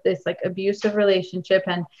 years of this like abusive relationship?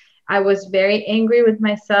 And I was very angry with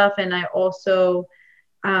myself. And I also,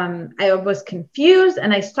 I was confused,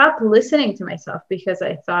 and I stopped listening to myself because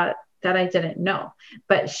I thought that I didn't know.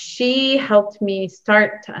 But she helped me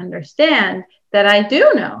start to understand that I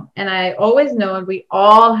do know, and I always know, and we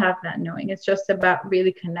all have that knowing. It's just about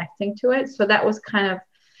really connecting to it. So that was kind of,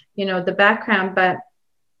 you know, the background. But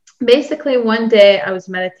basically one day I was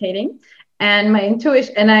meditating, and my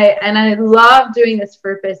intuition, and I love doing this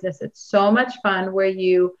for business. It's so much fun, where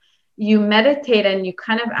you meditate and you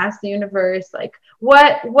kind of ask the universe, like,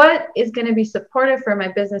 what is going to be supportive for my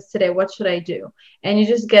business today? What should I do? And you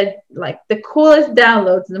just get like the coolest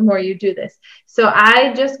downloads the more you do this. So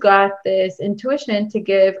I just got this intuition to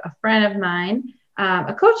give a friend of mine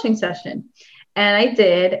a coaching session. And I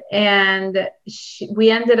did. And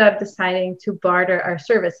we ended up deciding to barter our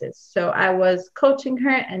services. So I was coaching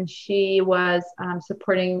her, and she was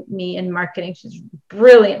supporting me in marketing. She's a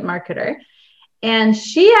brilliant marketer. And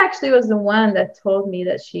she actually was the one that told me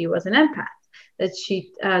that she was an empath, that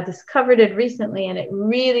she discovered it recently, and it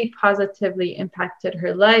really positively impacted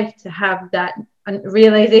her life to have that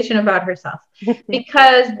realization about herself.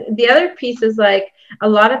 Because the other piece is like, a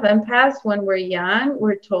lot of empaths, when we're young,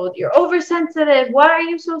 we're told, you're oversensitive. Why are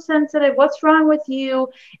you so sensitive? What's wrong with you?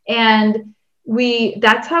 And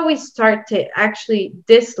that's how we start to actually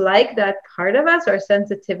dislike that part of us, our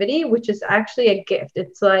sensitivity, which is actually a gift.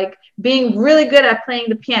 It's like being really good at playing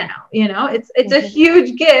the piano, you know, it's a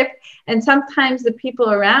huge gift. And sometimes the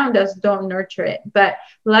people around us don't nurture it. But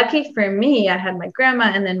lucky for me, I had my grandma,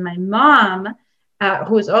 and then my mom,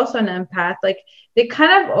 who is also an empath. Like, they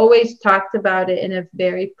kind of always talked about it in a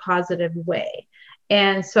very positive way.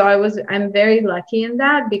 And so I'm very lucky in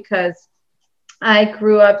that, because I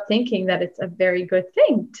grew up thinking that it's a very good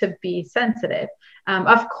thing to be sensitive.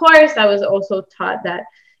 Of course, I was also taught that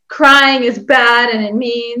crying is bad, and it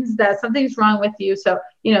means that something's wrong with you. So,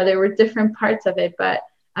 you know, there were different parts of it, but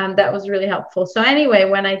that was really helpful. So anyway,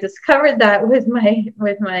 when I discovered that with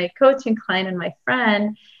my coaching client and my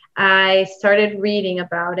friend, I started reading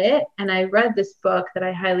about it, and I read this book that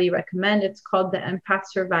I highly recommend. It's called The Empath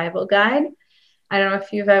Survival Guide. I don't know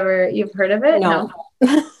if you've heard of it. No.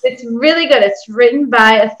 It's really good. It's written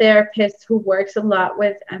by a therapist who works a lot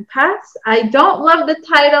with empaths. I don't love the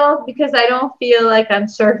title, because I don't feel like I'm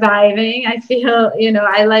surviving. I feel, you know,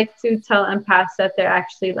 I like to tell empaths that they're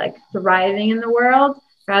actually like thriving in the world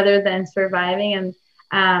rather than surviving.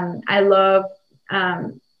 And I love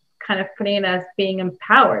kind of putting it as being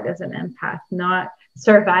empowered as an empath, not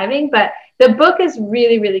surviving. But the book is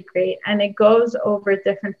really, really great. And it goes over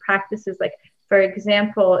different practices. Like, for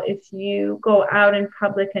example, if you go out in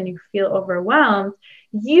public and you feel overwhelmed,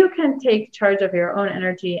 you can take charge of your own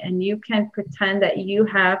energy, and you can pretend that you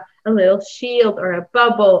have a little shield or a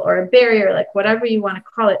bubble or a barrier, like whatever you want to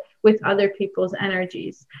call it, with other people's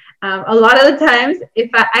energies. A lot of the times, if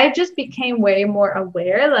I just became way more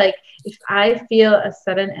aware, like if I feel a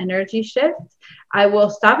sudden energy shift, I will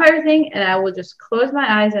stop everything, and I will just close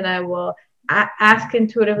my eyes, and I will ask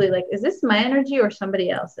intuitively, like, is this my energy or somebody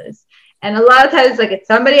else's? And a lot of times, like, it's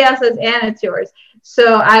somebody else's and it's yours.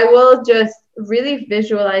 So I will just really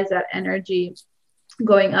visualize that energy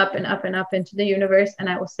going up and up and up into the universe. And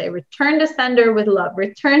I will say, return to sender with love,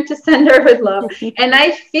 return to sender with love. And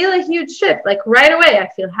I feel a huge shift, like right away. I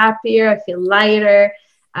feel happier. I feel lighter.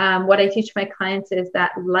 What I teach my clients is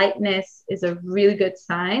that lightness is a really good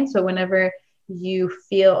sign. So whenever you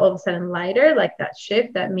feel all of a sudden lighter, like that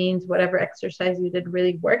shift, that means whatever exercise you did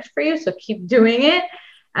really worked for you. So keep doing it.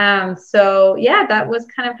 So yeah, that was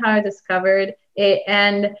kind of how I discovered it.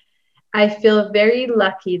 And I feel very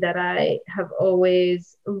lucky that I have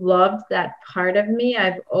always loved that part of me.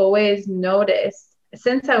 I've always noticed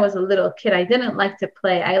since I was a little kid, I didn't like to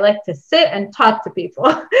play. I like to sit and talk to people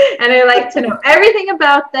and I like to know everything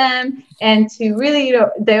about them and to really,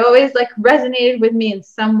 they always like resonated with me in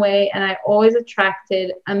some way. And I always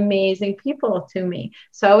attracted amazing people to me.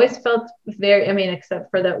 So I always felt except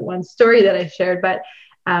for that one story that I shared, but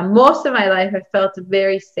most of my life, I felt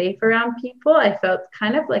very safe around people. I felt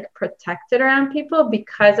kind of like protected around people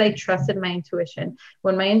because I trusted my intuition.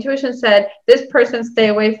 When my intuition said, this person, stay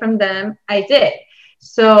away from them, I did.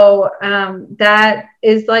 So that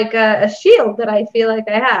is like a shield that I feel like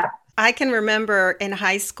I have. I can remember in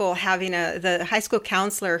high school having the high school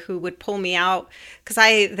counselor who would pull me out because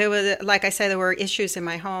like I said, there were issues in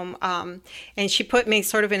my home. And she put me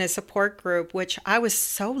sort of in a support group, which I was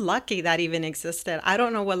so lucky that even existed. I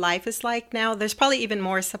don't know what life is like now. There's probably even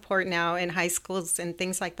more support now in high schools and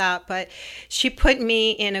things like that. But she put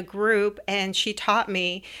me in a group and she taught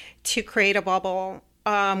me to create a bubble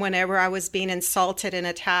whenever I was being insulted and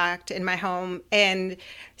attacked in my home, and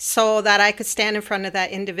so that I could stand in front of that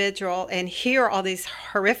individual and hear all these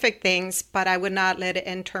horrific things, but I would not let it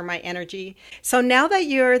enter my energy. So now that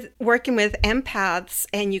you're working with empaths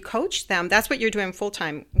and you coach them, that's what you're doing full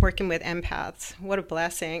time, working with empaths. What a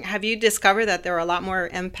blessing. Have you discovered that there are a lot more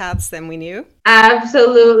empaths than we knew?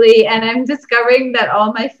 Absolutely. And I'm discovering that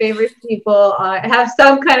all my favorite people have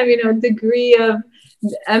some kind of, degree of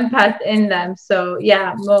empath in them. So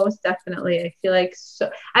yeah, most definitely. I feel like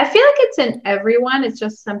it's in everyone. It's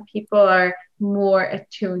just some people are more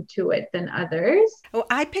attuned to it than others. Oh,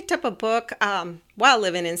 I picked up a book while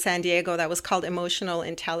living in San Diego that was called Emotional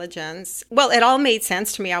Intelligence. Well, it all made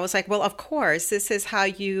sense to me. I was like, well, of course, this is how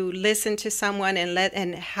you listen to someone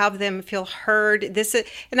and have them feel heard.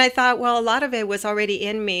 And I thought, well, a lot of it was already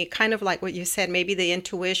in me, kind of like what you said, maybe the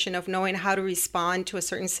intuition of knowing how to respond to a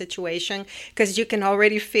certain situation, because you can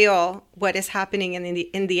already feel what is happening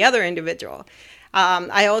in the other individual.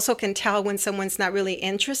 I also can tell when someone's not really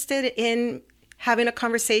interested in having a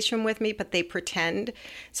conversation with me, but they pretend.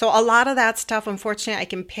 So a lot of that stuff, unfortunately, I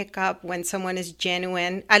can pick up when someone is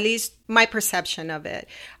genuine, at least my perception of it,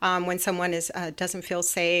 when someone doesn't feel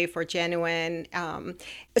safe or genuine.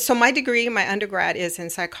 So my degree, my undergrad, is in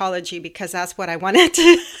psychology because that's what I wanted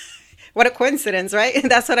to What a coincidence, right?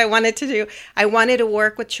 That's what I wanted to do. I wanted to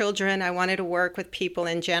work with children. I wanted to work with people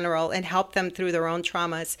in general and help them through their own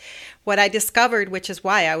traumas. What I discovered, which is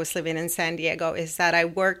why I was living in San Diego, is that I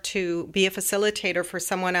worked to be a facilitator for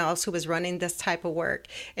someone else who was running this type of work.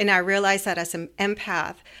 And I realized that as an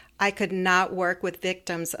empath, I could not work with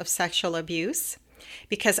victims of sexual abuse,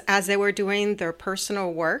 because as they were doing their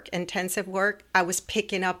personal work, intensive work, I was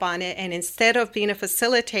picking up on it. And instead of being a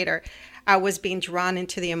facilitator, I was being drawn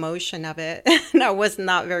into the emotion of it, and I was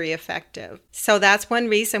not very effective. So that's one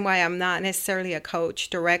reason why I'm not necessarily a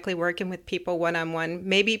coach, directly working with people one-on-one.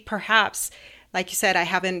 Maybe perhaps, like you said, I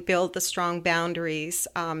haven't built the strong boundaries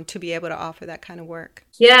to be able to offer that kind of work.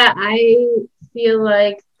 Yeah, I feel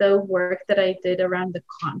like the work that I did around the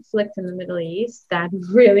conflict in the Middle East, that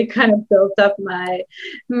really kind of built up my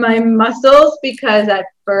muscles, because at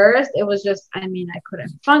first it was just, I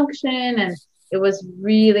couldn't function, and it was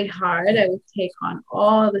really hard. I would take on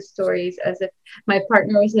all the stories as if my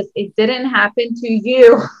partner was just, it didn't happen to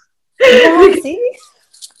you. Yeah, see?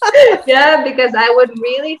 Yeah, because I would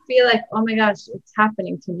really feel like, oh my gosh, it's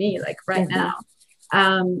happening to me like right now.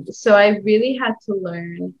 So I really had to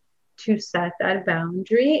learn to set that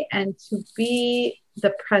boundary and to be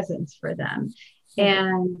the presence for them.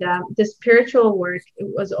 And the spiritual work, it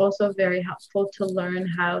was also very helpful to learn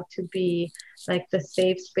how to be like the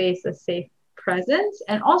safe space, a safe presence,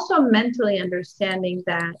 and also mentally understanding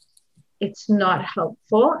that it's not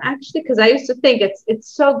helpful, actually, because I used to think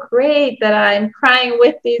it's so great that I'm crying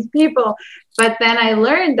with these people, but then I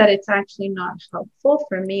learned that it's actually not helpful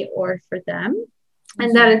for me or for them,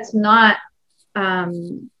 and that it's not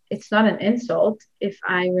an insult if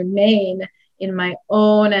I remain in my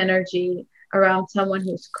own energy around someone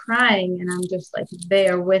who's crying and I'm just like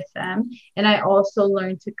there with them. And I also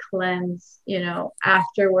learned to cleanse,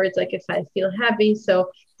 afterwards, like if I feel heavy.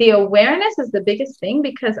 So the awareness is the biggest thing,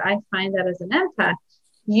 because I find that as an empath,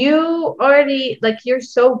 you already, like, you're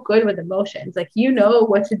so good with emotions, like, you know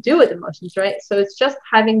what to do with emotions, right? So it's just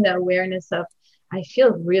having the awareness of, I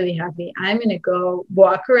feel really heavy. I'm going to go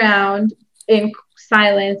walk around in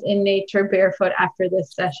silence, in nature, barefoot after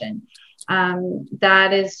this session.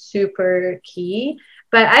 That is super key.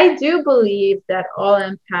 But I do believe that all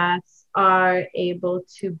empaths are able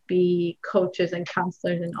to be coaches and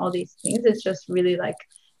counselors and all these things. It's just really like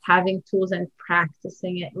having tools and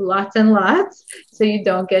practicing it lots and lots so you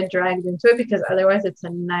don't get dragged into it, because otherwise it's a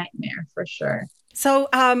nightmare for sure. So,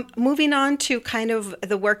 moving on to kind of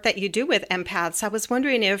the work that you do with empaths, I was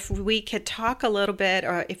wondering if we could talk a little bit,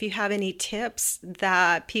 or if you have any tips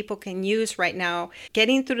that people can use right now,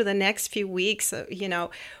 getting through the next few weeks.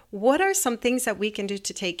 What are some things that we can do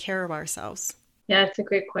to take care of ourselves? Yeah, it's a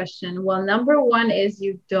great question. Well, number one is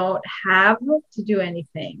you don't have to do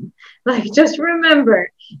anything. Like, just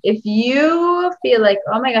remember, if you feel like,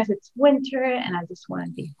 oh my gosh, it's winter and I just want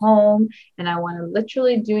to be home and I want to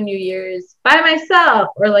literally do New Year's by myself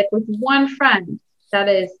or like with one friend, that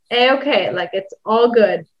is A-okay. Like, it's all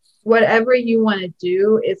good. Whatever you want to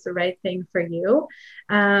do is the right thing for you.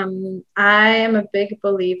 I am a big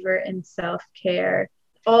believer in self-care.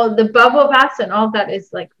 All the bubble baths and all of that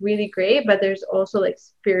is like really great, but there's also like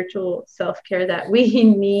spiritual self-care that we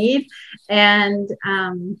need. And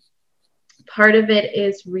part of it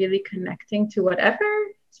is really connecting to whatever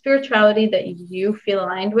spirituality that you feel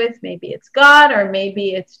aligned with. Maybe it's God, or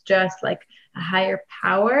maybe it's just like a higher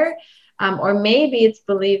power. Or maybe it's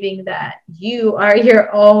believing that you are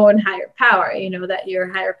your own higher power, that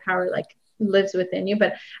your higher power like lives within you.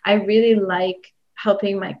 But I really like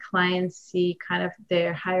helping my clients see kind of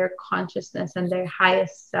their higher consciousness and their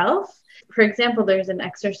highest self. For example, there's an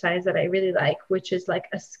exercise that I really like, which is like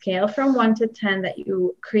a scale from 1 to 10 that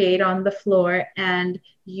you create on the floor, and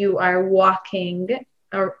you are walking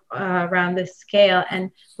around this scale.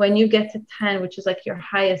 And when you get to 10, which is like your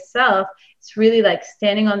highest self, it's really like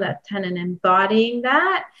standing on that 10 and embodying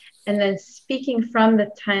that, and then speaking from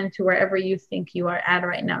the 10 to wherever you think you are at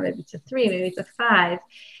right now. Maybe it's a 3, maybe it's a 5.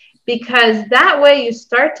 Because that way you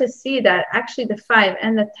start to see that actually the 5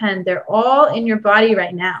 and the 10, they're all in your body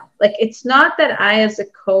right now. Like, it's not that I, as a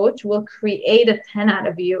coach, will create a 10 out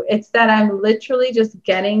of you. It's that I'm literally just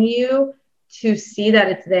getting you to see that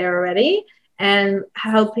it's there already and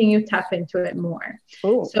helping you tap into it more.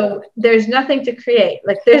 Ooh. So there's nothing to create.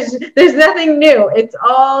 Like, there's nothing new. It's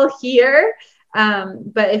all here.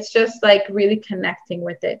 But it's just like really connecting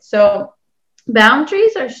with it. So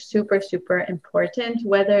boundaries are super, super important,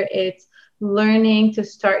 whether it's learning to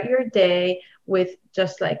start your day with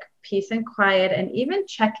just like peace and quiet, and even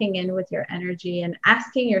checking in with your energy and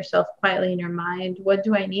asking yourself quietly in your mind, what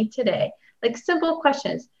do I need today? Like, simple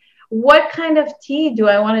questions. What kind of tea do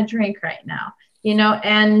I want to drink right now?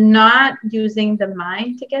 And not using the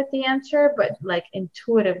mind to get the answer, but like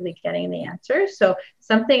intuitively getting the answer. So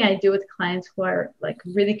something I do with clients who are like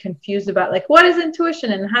really confused about like, what is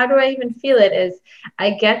intuition and how do I even feel it, is I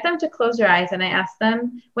get them to close their eyes and I ask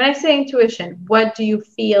them, when I say intuition, what do you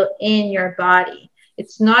feel in your body?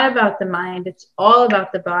 It's not about the mind. It's all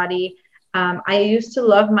about the body. I used to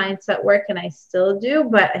love mindset work and I still do,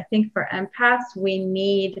 but I think for empaths, we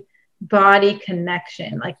need body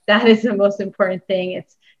connection. Like, that is the most important thing.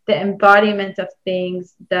 It's the embodiment of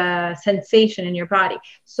things, the sensation in your body.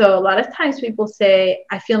 So a lot of times people say,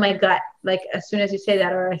 I feel my gut, like as soon as you say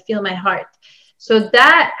that, or I feel my heart. So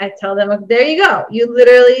that, I tell them, there you go. You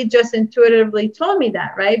literally just intuitively told me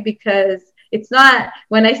that, right? Because it's not,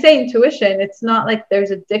 when I say intuition, it's not like there's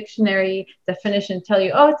a dictionary definition tell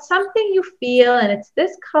you, oh, it's something you feel and it's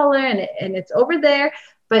this color and it's over there.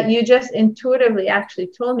 But you just intuitively actually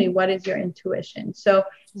told me what is your intuition. So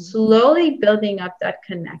slowly building up that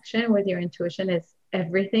connection with your intuition is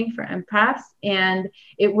everything for empaths, and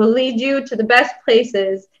it will lead you to the best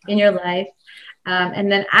places in your life. And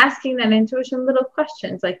then asking that intuition little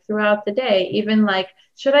questions like throughout the day, even like,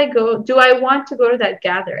 do I want to go to that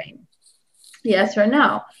gathering? Yes or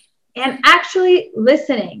no? And actually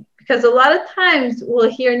listening, because a lot of times we'll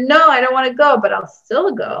hear, no, I don't want to go, but I'll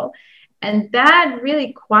still go. And that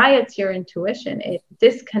really quiets your intuition. It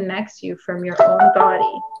disconnects you from your own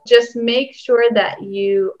body. Just make sure that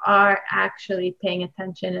you are actually paying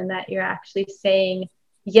attention and that you're actually saying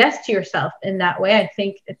yes to yourself in that way. I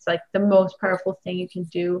think it's like the most powerful thing you can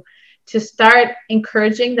do to start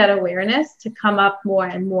encouraging that awareness to come up more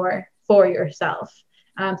and more for yourself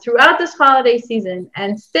throughout this holiday season.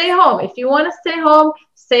 And stay home. If you want to stay home,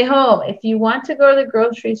 stay home. If you want to go to the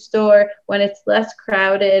grocery store when it's less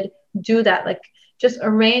crowded, do that. Like, just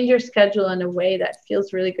arrange your schedule in a way that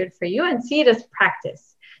feels really good for you and see it as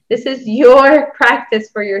practice. This is your practice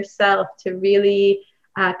for yourself to really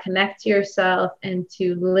connect to yourself and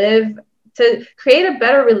to create a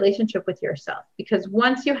better relationship with yourself. Because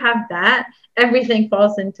once you have that, everything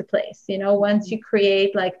falls into place. Once you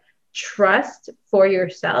create like trust for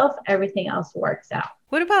yourself, everything else works out.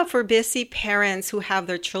 What about for busy parents who have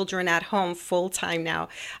their children at home full time now?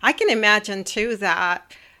 I can imagine too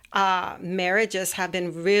that marriages have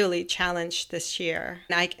been really challenged this year.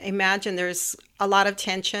 And I imagine there's a lot of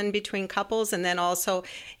tension between couples and then also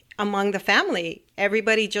among the family,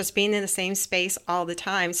 everybody just being in the same space all the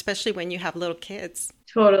time, especially when you have little kids.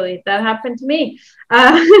 Totally. That happened to me.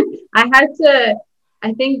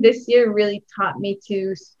 I think this year really taught me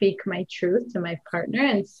to speak my truth to my partner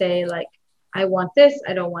and say, like, I want this,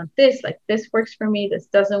 I don't want this, like this works for me, this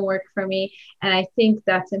doesn't work for me. And I think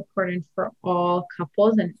that's important for all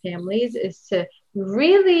couples and families, is to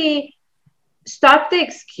really stop the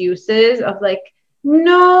excuses of like,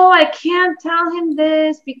 no, I can't tell him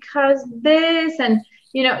this because this, and,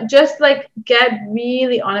 just like get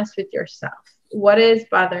really honest with yourself. What is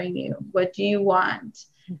bothering you? What do you want?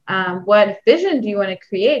 What vision do you want to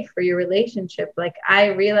create for your relationship? Like, I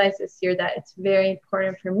realized this year that it's very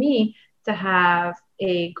important for me to have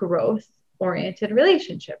a growth-oriented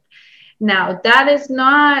relationship. Now, that is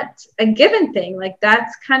not a given thing. Like,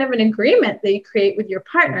 that's kind of an agreement that you create with your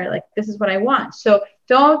partner. Like, this is what I want. So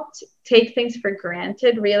don't take things for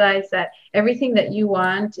granted. Realize that everything that you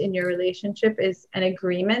want in your relationship is an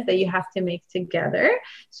agreement that you have to make together.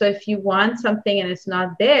 So if you want something and it's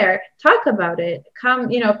not there, talk about it.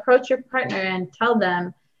 Come, approach your partner and tell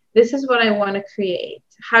them, this is what I want to create.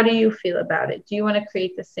 How do you feel about it? Do you want to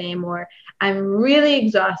create the same? Or I'm really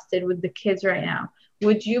exhausted with the kids right now.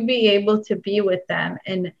 Would you be able to be with them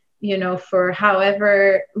and, for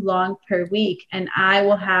however long per week, and I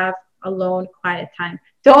will have alone quiet time?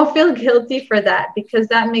 Don't feel guilty for that, because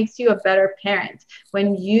that makes you a better parent.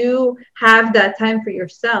 When you have that time for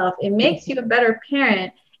yourself, it makes you a better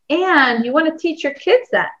parent. And you want to teach your kids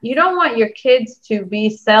that. You don't want your kids to be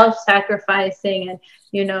self-sacrificing and,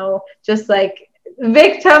 just like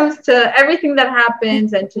victims to everything that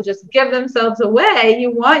happens and to just give themselves away.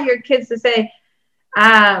 You want your kids to say,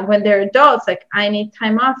 when they're adults, like, I need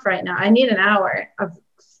time off right now. I need an hour of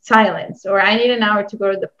silence, or I need an hour to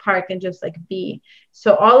go to the park and just like be.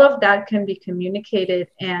 So all of that can be communicated,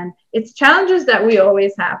 and it's challenges that we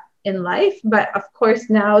always have in life, but of course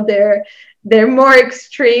now they're more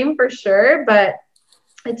extreme for sure, but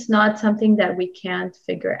it's not something that we can't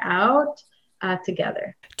figure out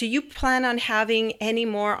together. Do you plan on having any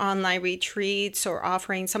more online retreats or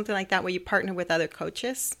offering something like that where you partner with other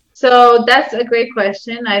coaches? So that's a great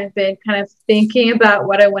question. I've been kind of thinking about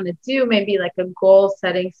what I want to do, maybe like a goal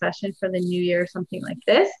setting session for the new year or something like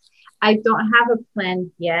this. I don't have a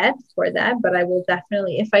plan yet for that, but I will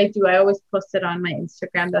definitely, if I do, I always post it on my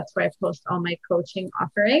Instagram. That's where I post all my coaching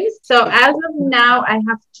offerings. So as of now, I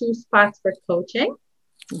have 2 spots for coaching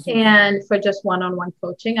and for just one-on-one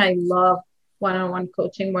coaching. I love one-on-one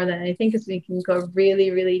coaching more than anything because we can go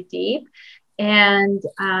really, really deep. And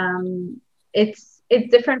it's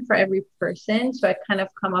different for every person. So I kind of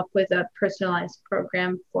come up with a personalized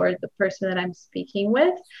program for the person that I'm speaking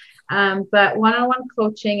with. But one-on-one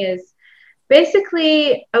coaching is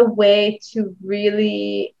basically a way to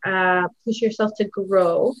really push yourself to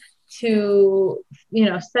grow, to,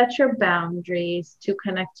 set your boundaries, to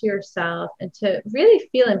connect to yourself, and to really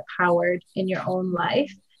feel empowered in your own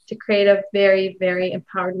life, to create a very, very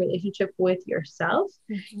empowered relationship with yourself.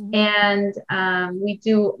 Mm-hmm. And we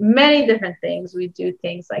do many different things. We do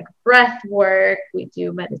things like breath work, we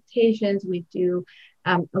do meditations, we do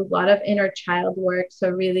a lot of inner child work. So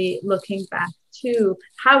really looking back to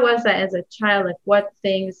how was I as a child, like what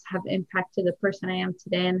things have impacted the person I am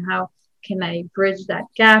today, and how can I bridge that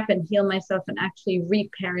gap and heal myself and actually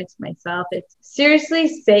reparent myself. It's seriously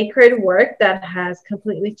sacred work that has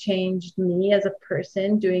completely changed me as a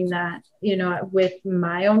person doing that, with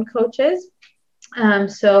my own coaches.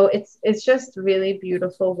 So it's just really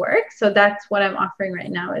beautiful work. So that's what I'm offering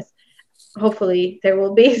right now. Is hopefully there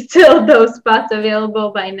will be still those spots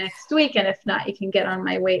available by next week. And if not, you can get on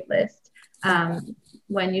my wait list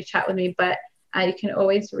when you chat with me. But you can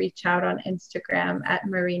always reach out on Instagram at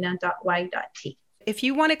marina.y.t. If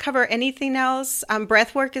you want to cover anything else,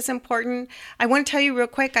 breath work is important. I want to tell you real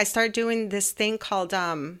quick, I started doing this thing called,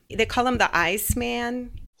 they call him the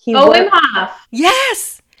Iceman. Wim Hof.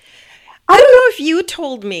 Yes. I don't know if you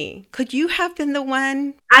told me. Could you have been the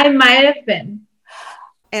one? I might have been.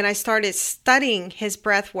 And I started studying his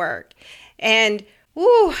breath work. And,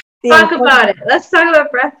 talk about it. Let's talk about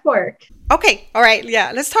breath work. Okay. All right.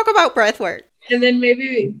 Yeah. Let's talk about breath work. And then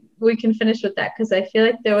maybe we can finish with that, because I feel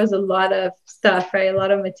like there was a lot of stuff, right? A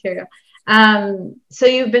lot of material. So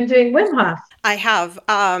you've been doing Wim Hof. I have,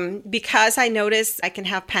 because I noticed I can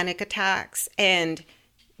have panic attacks, and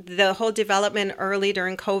the whole development early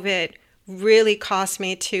during COVID really caused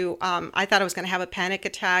me to, I thought I was going to have a panic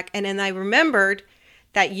attack. And then I remembered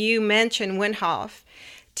that you mentioned Wim Hof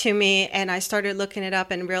to me, and I started looking it up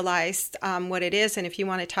and realized what it is. And if you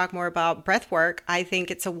want to talk more about breath work, I think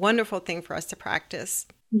it's a wonderful thing for us to practice.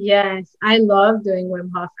 Yes, I love doing Wim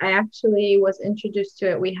Hof. I actually was introduced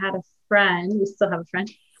to it. We had a friend, we still have a friend,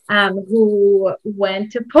 who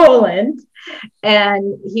went to Poland,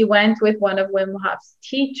 and he went with one of Wim Hof's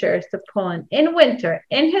teachers to Poland in winter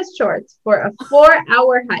in his shorts for a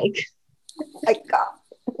 4-hour hike. My God.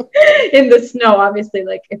 In the snow, obviously,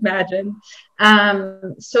 like imagine.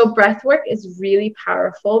 So breath work is really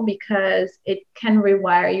powerful because it can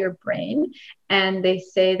rewire your brain. And they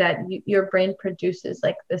say that your brain produces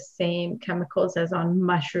like the same chemicals as on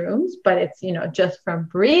mushrooms, but it's, just from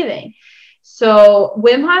breathing. So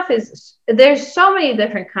Wim Hof there's so many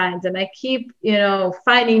different kinds, and I keep,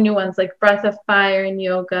 finding new ones like breath of fire in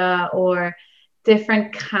yoga, or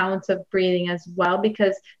different counts of breathing as well,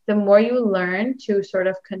 because the more you learn to sort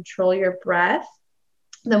of control your breath,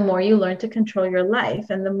 the more you learn to control your life.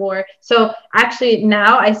 And so actually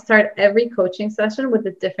now I start every coaching session with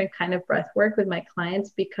a different kind of breath work with my clients,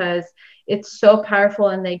 because it's so powerful,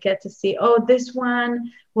 and they get to see, oh, this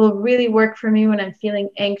one will really work for me when I'm feeling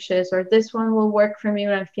anxious, or this one will work for me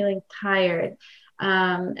when I'm feeling tired.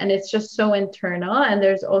 And it's just so internal. And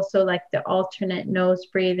there's also like the alternate nose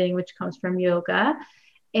breathing, which comes from yoga.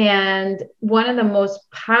 And one of the most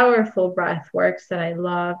powerful breath works that I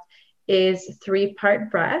love is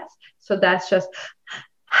 3-part breath. So that's just,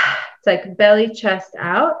 it's like belly, chest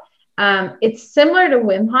out. It's similar to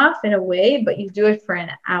Wim Hof in a way, but you do it for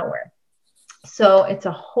an hour. So it's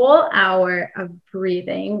a whole hour of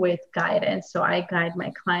breathing with guidance. So I guide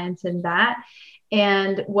my clients in that.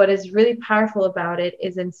 And what is really powerful about it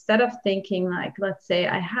is, instead of thinking like, let's say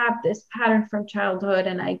I have this pattern from childhood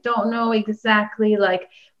and I don't know exactly like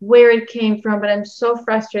where it came from, but I'm so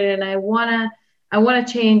frustrated and I want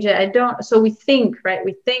to change it. So we think, right?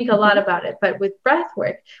 We think a lot about it, but with breath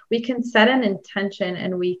work, we can set an intention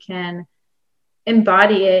and we can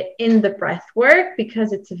embody it in the breath work,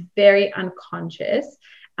 because it's very unconscious.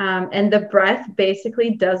 And the breath basically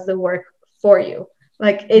does the work for you.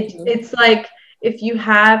 Like it's like, if you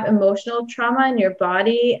have emotional trauma in your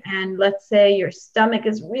body, and let's say your stomach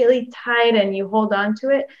is really tight and you hold on to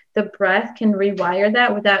it, the breath can rewire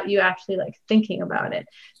that without you actually like thinking about it.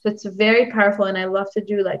 So it's very powerful. And I love to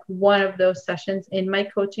do like one of those sessions in my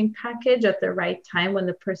coaching package at the right time, when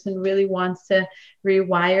the person really wants to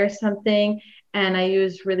rewire something. And I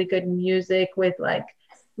use really good music with like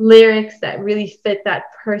lyrics that really fit that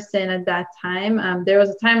person at that time. There was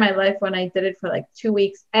a time in my life when I did it for like 2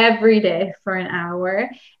 weeks every day for an hour,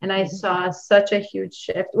 and I saw such a huge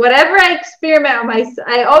shift. Whatever I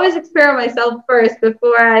I always experiment myself first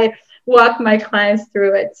before I walk my clients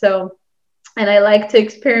through it. So, and I like to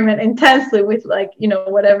experiment intensely with like,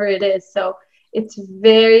 whatever it is. So it's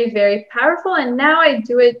very, very powerful. And now I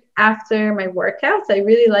do it after my workouts. I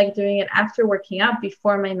really like doing it after working out,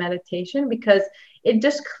 before my meditation, because it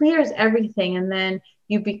just clears everything. And then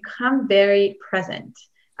you become very present.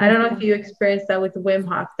 I don't know if you experienced that with Wim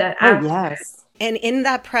Hof. Yes. And in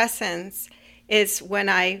that presence is when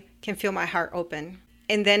I can feel my heart open.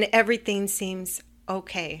 And then everything seems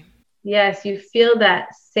okay. Yes, you feel that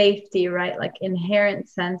safety, right? Like inherent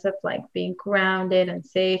sense of like being grounded and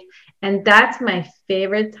safe. And that's my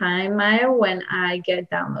favorite time, Maya, when I get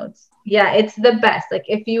downloads. Yeah, it's the best. Like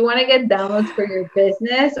if you want to get downloads for your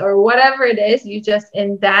business or whatever it is, you just,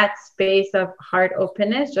 in that space of heart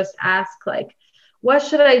openness, just ask like, what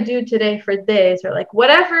should I do today for this? Or like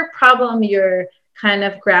whatever problem you're kind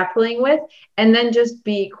of grappling with, and then just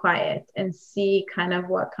be quiet and see kind of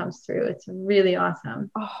what comes through. It's really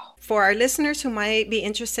awesome. For our listeners who might be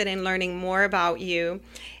interested in learning more about you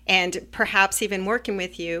and perhaps even working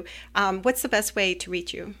with you, what's the best way to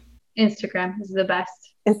reach you? Instagram is the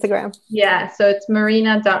best. Instagram. Yeah. So it's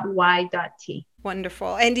marina.y.t.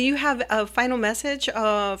 Wonderful. And do you have a final message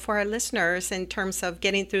for our listeners in terms of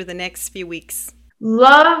getting through the next few weeks?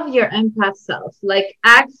 Love your empath self. Like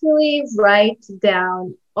actually write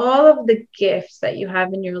down all of the gifts that you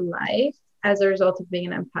have in your life as a result of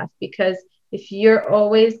being an empath. Because if you're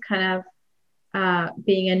always kind of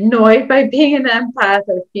being annoyed by being an empath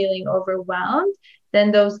or feeling overwhelmed,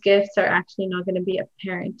 then those gifts are actually not going to be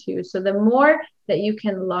apparent to you. So the more that you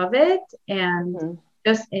can love it and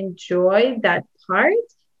just enjoy that part,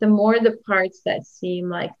 the more the parts that seem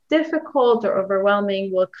like difficult or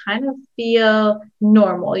overwhelming will kind of feel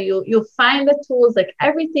normal. You'll find the tools, like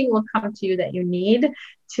everything will come to you that you need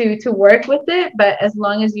to work with it, but as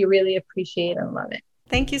long as you really appreciate and love it.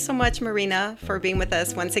 Thank you so much, Marina, for being with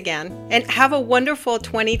us once again. And have a wonderful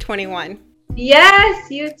 2021.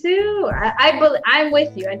 Yes, you too. I'm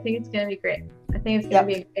with you. I think it's going to be great. I think it's going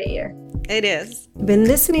to be a great year. It is. Been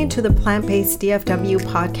listening to the Plant-Based DFW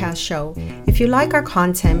podcast show. If you like our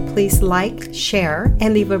content, please like, share,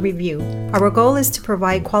 and leave a review. Our goal is to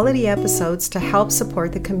provide quality episodes to help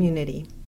support the community.